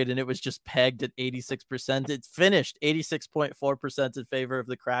third period, and it was just pegged at 86%. It's finished 86.4% in favor of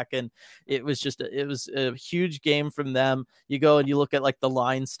the Kraken. It was a huge game from them. You go and you look at like the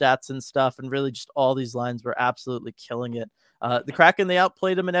line stats and stuff, and really just all these lines were absolutely killing it. The Kraken, they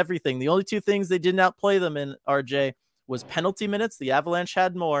outplayed them in everything. The only 2 things they didn't outplay them in, RJ, was penalty minutes. The Avalanche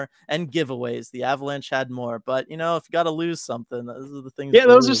had more, and giveaways. The Avalanche had more. But, you know, if you got to lose something, those are the things. Yeah,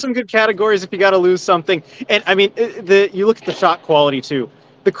 those are some good categories if you got to lose something. And I mean, you look at the shot quality too.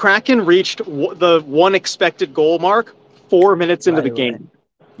 The Kraken reached the 1 expected goal mark 4 minutes into the game.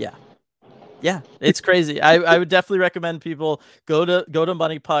 Yeah. Yeah, it's crazy. I would definitely recommend people go to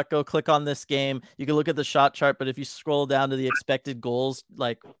Money Puck, go click on this game. You can look at the shot chart, but if you scroll down to the expected goals,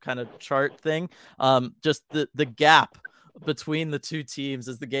 like kind of chart thing, just the gap between the 2 teams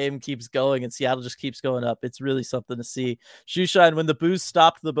as the game keeps going and Seattle just keeps going up. It's really something to see. Shoeshine, when the booze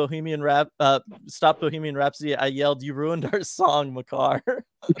stopped Bohemian Rhapsody, I yelled, "You ruined our song, Makar."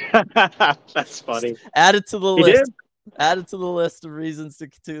 That's funny. Add it to the list. Added to the list of reasons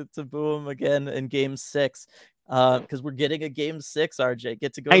to boo him again in Game 6, because we're getting a Game 6. RJ,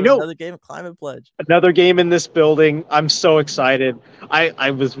 get to go to another game of Climate Pledge. Another game in this building. I'm so excited. I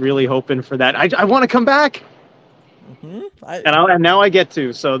was really hoping for that. I want to come back. And now I get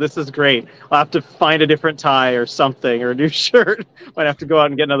to. So this is great. I'll have to find a different tie or something or a new shirt. Might have to go out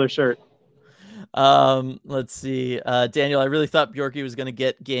and get another shirt. Let's see. Daniel, I really thought Bjorky was going to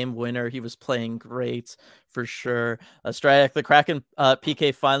get game winner. He was playing great for sure. Stryak, the Kraken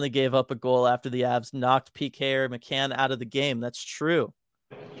PK finally gave up a goal after the Avs knocked PK or McCann out of the game. That's true.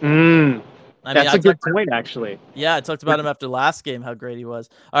 That's a good point, actually. Yeah, I talked about him after last game, how great he was.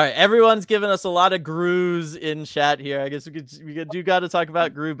 All right, everyone's giving us a lot of Gru's in chat here. I guess we do got to talk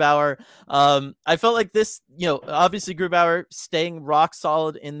about Grubauer. I felt like this, you know, obviously Grubauer staying rock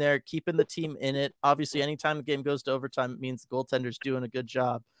solid in there, keeping the team in it. Obviously, anytime the game goes to overtime, it means the goaltender's doing a good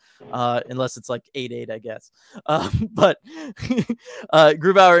job. Unless it's like 8-8, I guess. But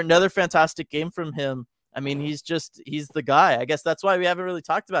Grubauer, another fantastic game from him. I mean, he's the guy. I guess that's why we haven't really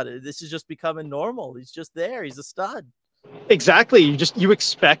talked about it. This is just becoming normal. He's just there. He's a stud. Exactly. You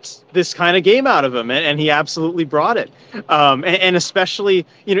expect this kind of game out of him, and he absolutely brought it. And especially,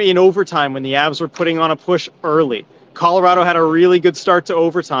 you know, in overtime when the Avs were putting on a push early. Colorado had a really good start to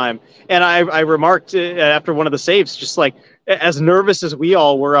overtime. And I remarked after one of the saves, just like as nervous as we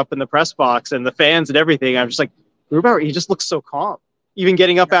all were up in the press box and the fans and everything, I'm just like, Grubauer, he just looks so calm. Even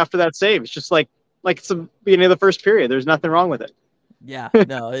getting up after that save, it's just like it's the beginning of the first period. There's nothing wrong with it. Yeah,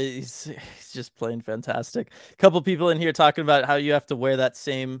 no, he's just playing fantastic. A couple people in here talking about how you have to wear that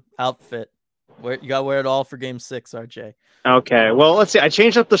same outfit. You got to wear it all for Game 6, RJ. Okay, well, let's see. I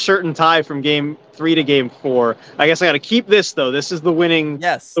changed up the shirt and tie from Game 3 to Game 4. I guess I got to keep this, though. This is the winning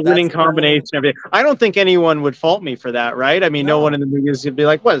combination. Everything. I don't think anyone would fault me for that, right? I mean, no one in the media is going to be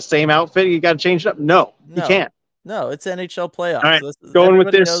like, what, same outfit? You got to change it up? No, you can't. No, it's NHL playoffs. All right, going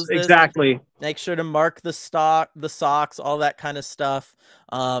with this exactly. Make sure to mark the socks, all that kind of stuff.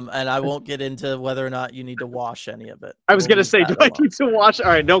 And I won't get into whether or not you need to wash any of it. I was going to say, do I need to wash? All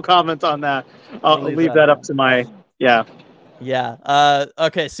right, no comment on that. I'll leave that up to my, yeah. Yeah.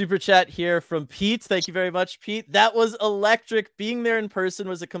 Okay. Super chat here from Pete. Thank you very much, Pete. That was electric. Being there in person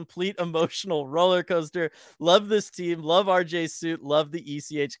was a complete emotional roller coaster. Love this team. Love RJ's suit. Love the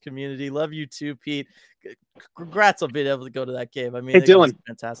ECH community. Love you too, Pete. Congrats on being able to go to that game. I mean, hey, Dylan,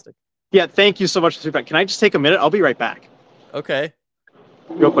 fantastic. Yeah. Thank you so much for feedback. Can I just take a minute? I'll be right back. Okay.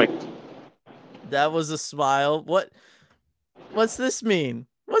 Real quick. That was a smile. What's this mean?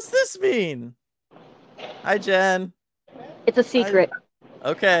 What's this mean? Hi, Jen. It's a secret.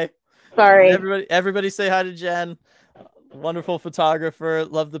 Okay. Sorry. Everybody say hi to Jen. Wonderful photographer.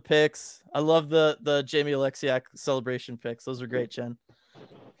 Love the pics. I love the Jamie Alexiak celebration pics. Those are great, Jen.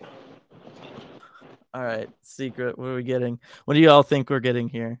 All right, secret. What are we getting? What do you all think we're getting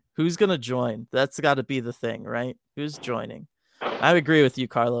here? Who's gonna join? That's got to be the thing, right? Who's joining? I agree with you,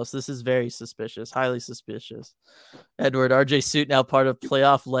 Carlos. This is very suspicious, highly suspicious. Edward, RJ Suit now part of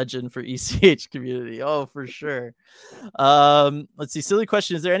playoff legend for ECH community. Oh, for sure. Let's see. Silly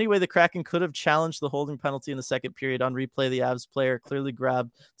question. Is there any way the Kraken could have challenged the holding penalty in the second period? On replay, the Avs player clearly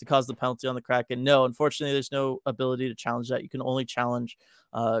grabbed to cause the penalty on the Kraken. No, unfortunately, there's no ability to challenge that. You can only challenge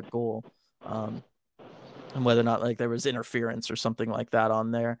goal. And whether or not like there was interference or something like that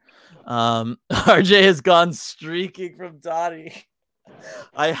on there. RJ has gone streaking from Dottie.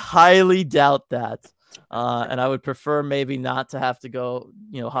 I highly doubt that. And I would prefer maybe not to have to go,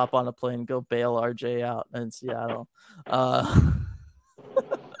 hop on a plane, go bail RJ out in Seattle. I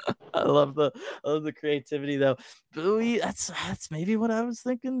love the creativity though. Bowie, that's maybe what I was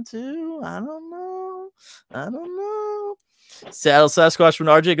thinking too. I don't know. Seattle Sasquatch, when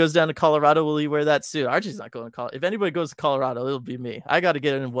RJ goes down to Colorado, will he wear that suit? RJ's not going to Colorado. If anybody goes to Colorado, it'll be me. I got to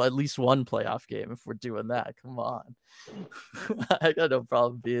get in at least one playoff game if we're doing that. Come on. I got no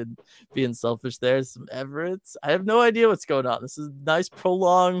problem being selfish there. Some Everett's. I have no idea what's going on. This is a nice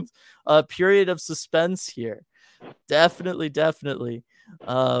prolonged period of suspense here. Definitely.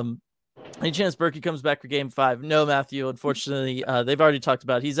 Any chance Berkey comes back for game 5? No, Matthew. Unfortunately, they've already talked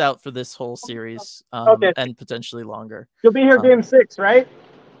about it. He's out for this whole series Okay. and potentially longer. You'll be here game 6, right?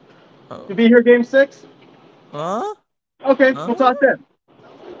 You'll be here game 6? Okay, we'll talk then.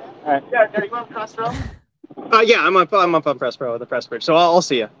 All right. Yeah, are you on press row? Yeah, I'm up on press row, the press bridge. So I'll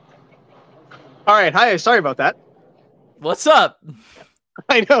see you. All right. Hi. Sorry about that. What's up?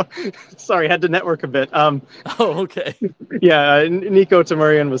 I know. Sorry, had to network a bit. Oh, okay. Yeah, Nico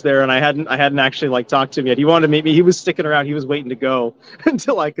Tamurian was there, and I hadn't actually talked to him yet. He wanted to meet me. He was sticking around. He was waiting to go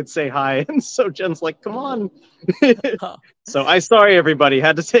until I could say hi. And so Jen's like, "Come on." So sorry everybody.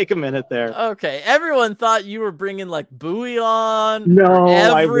 Had to take a minute there. Okay, everyone thought you were bringing Bowie on. No,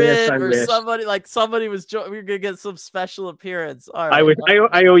 Everett, I or wish. somebody was. We were gonna get some special appearance. All right.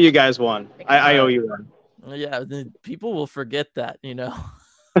 I owe you guys one. I owe you one. Yeah, people will forget that, Sure.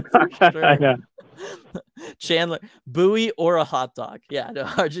 I know. Chandler, Bowie or a hot dog. Yeah, no,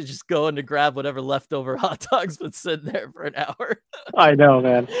 RJ just going to grab whatever leftover hot dogs been sitting there for an hour. I know,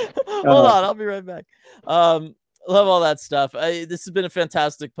 man. Hold on, I'll be right back. Love all that stuff. This has been a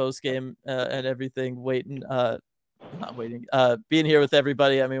fantastic post game and everything. Being here with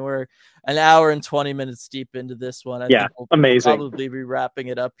everybody. I mean, we're an hour and 20 minutes deep into this one. I think we'll amazing. Probably be wrapping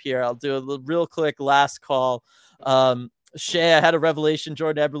it up here. I'll do a real quick last call. Shay, I had a revelation.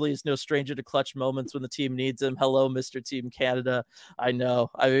 Jordan Eberle is no stranger to clutch moments when the team needs him. Hello, Mr. Team Canada. I know.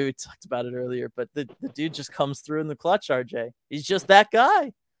 We talked about it earlier, but the dude just comes through in the clutch, RJ. He's just that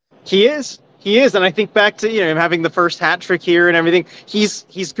guy. He is. And I think back to him having the first hat trick here and everything.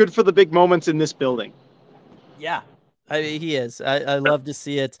 He's good for the big moments in this building. Yeah. I mean, he is. I love to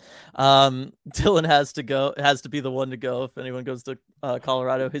see it. Dylan has to be the one to go if anyone goes to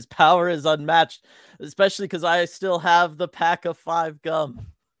Colorado. His power is unmatched, especially because I still have the pack of 5 gum.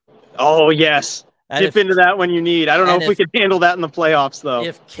 Oh, yes. Dip into that when you need. I don't know if we could handle that in the playoffs, though.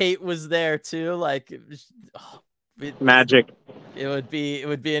 If Kate was there, too, magic. It would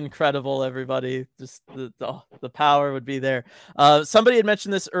be incredible, everybody. Just the power would be there. Somebody had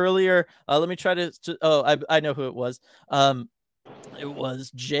mentioned this earlier. Let me try to I know who it was. It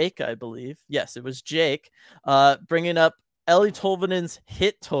was Jake, I believe. Yes, it was Jake. Bringing up Ellie Tolvanen's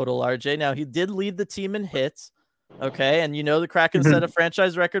hit total, RJ. Now, he did lead the team in hits. Okay, and the Kraken set a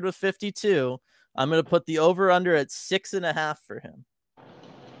franchise record with 52. I'm going to put the over-under at 6.5 for him.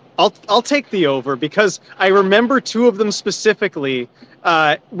 I'll take the over because I remember 2 of them specifically.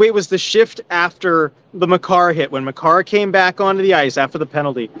 It was the shift after the Makar hit, when Makar came back onto the ice after the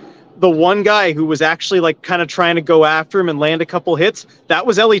penalty. The one guy who was actually kind of trying to go after him and land a couple hits, that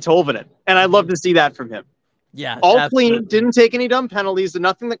was Ellie Tolvanen. And I'd love to see that from him. Yeah. All absolutely. Clean, didn't take any dumb penalties,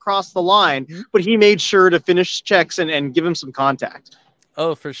 nothing that crossed the line, but he made sure to finish checks and give him some contact.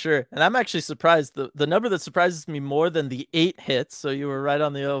 Oh, for sure. And I'm actually surprised. The number that surprises me more than the 8 hits, so you were right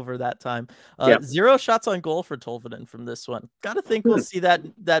on the over that time. 0 shots on goal for Tolvanen from this one. Got to think we'll see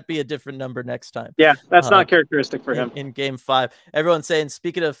that be a different number next time. Yeah, that's not characteristic for him. In game 5. Everyone's saying,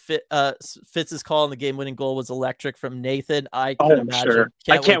 speaking of Fitz's call on the game-winning goal was electric from Nathan. I can imagine. Sure.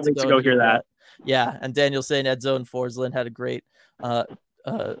 I can't wait to go hear that. Yeah, and Daniel saying Edzone Forsland had a great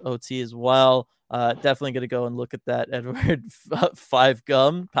OT as well. Definitely going to go and look at that. Edward 5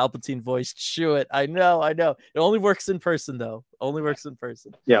 gum, Palpatine voice, chew it. I know. It only works in person, though. Only works in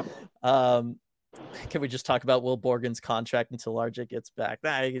person. Yeah. Can we just talk about Will Borgen's contract until RJ gets back?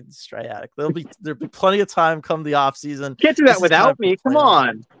 Nah, it's Strayatic. There'll be plenty of time come the off season. Can't do that without me. Come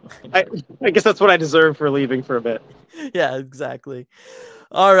on. I guess that's what I deserve for leaving for a bit. Yeah, exactly.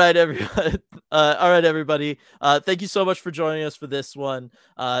 All right, everybody. Thank you so much for joining us for this one.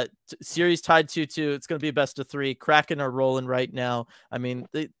 Series tied 2-2. It's going to be a best of 3. Kraken are rolling right now. I mean,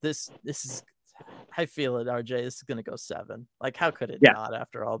 this is. I feel it, RJ. This is going to go 7. Like, how could it not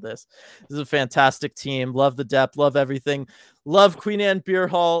after all this? This is a fantastic team. Love the depth. Love everything. Love Queen Anne Beer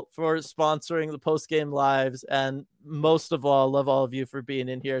Hall for sponsoring the post-game lives. And most of all, love all of you for being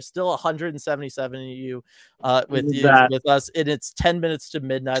in here. Still 177 of you with us. And it's 10 minutes to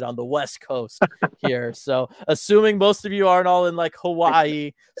midnight on the West Coast here. So assuming most of you aren't all in like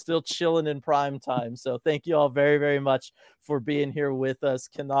Hawaii, still chilling in prime time. So thank you all very, very much for being here with us.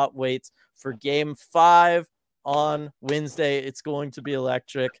 Cannot wait for game 5 on Wednesday. It's going to be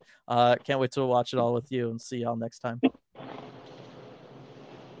electric. Can't wait to watch it all with you and see y'all next time.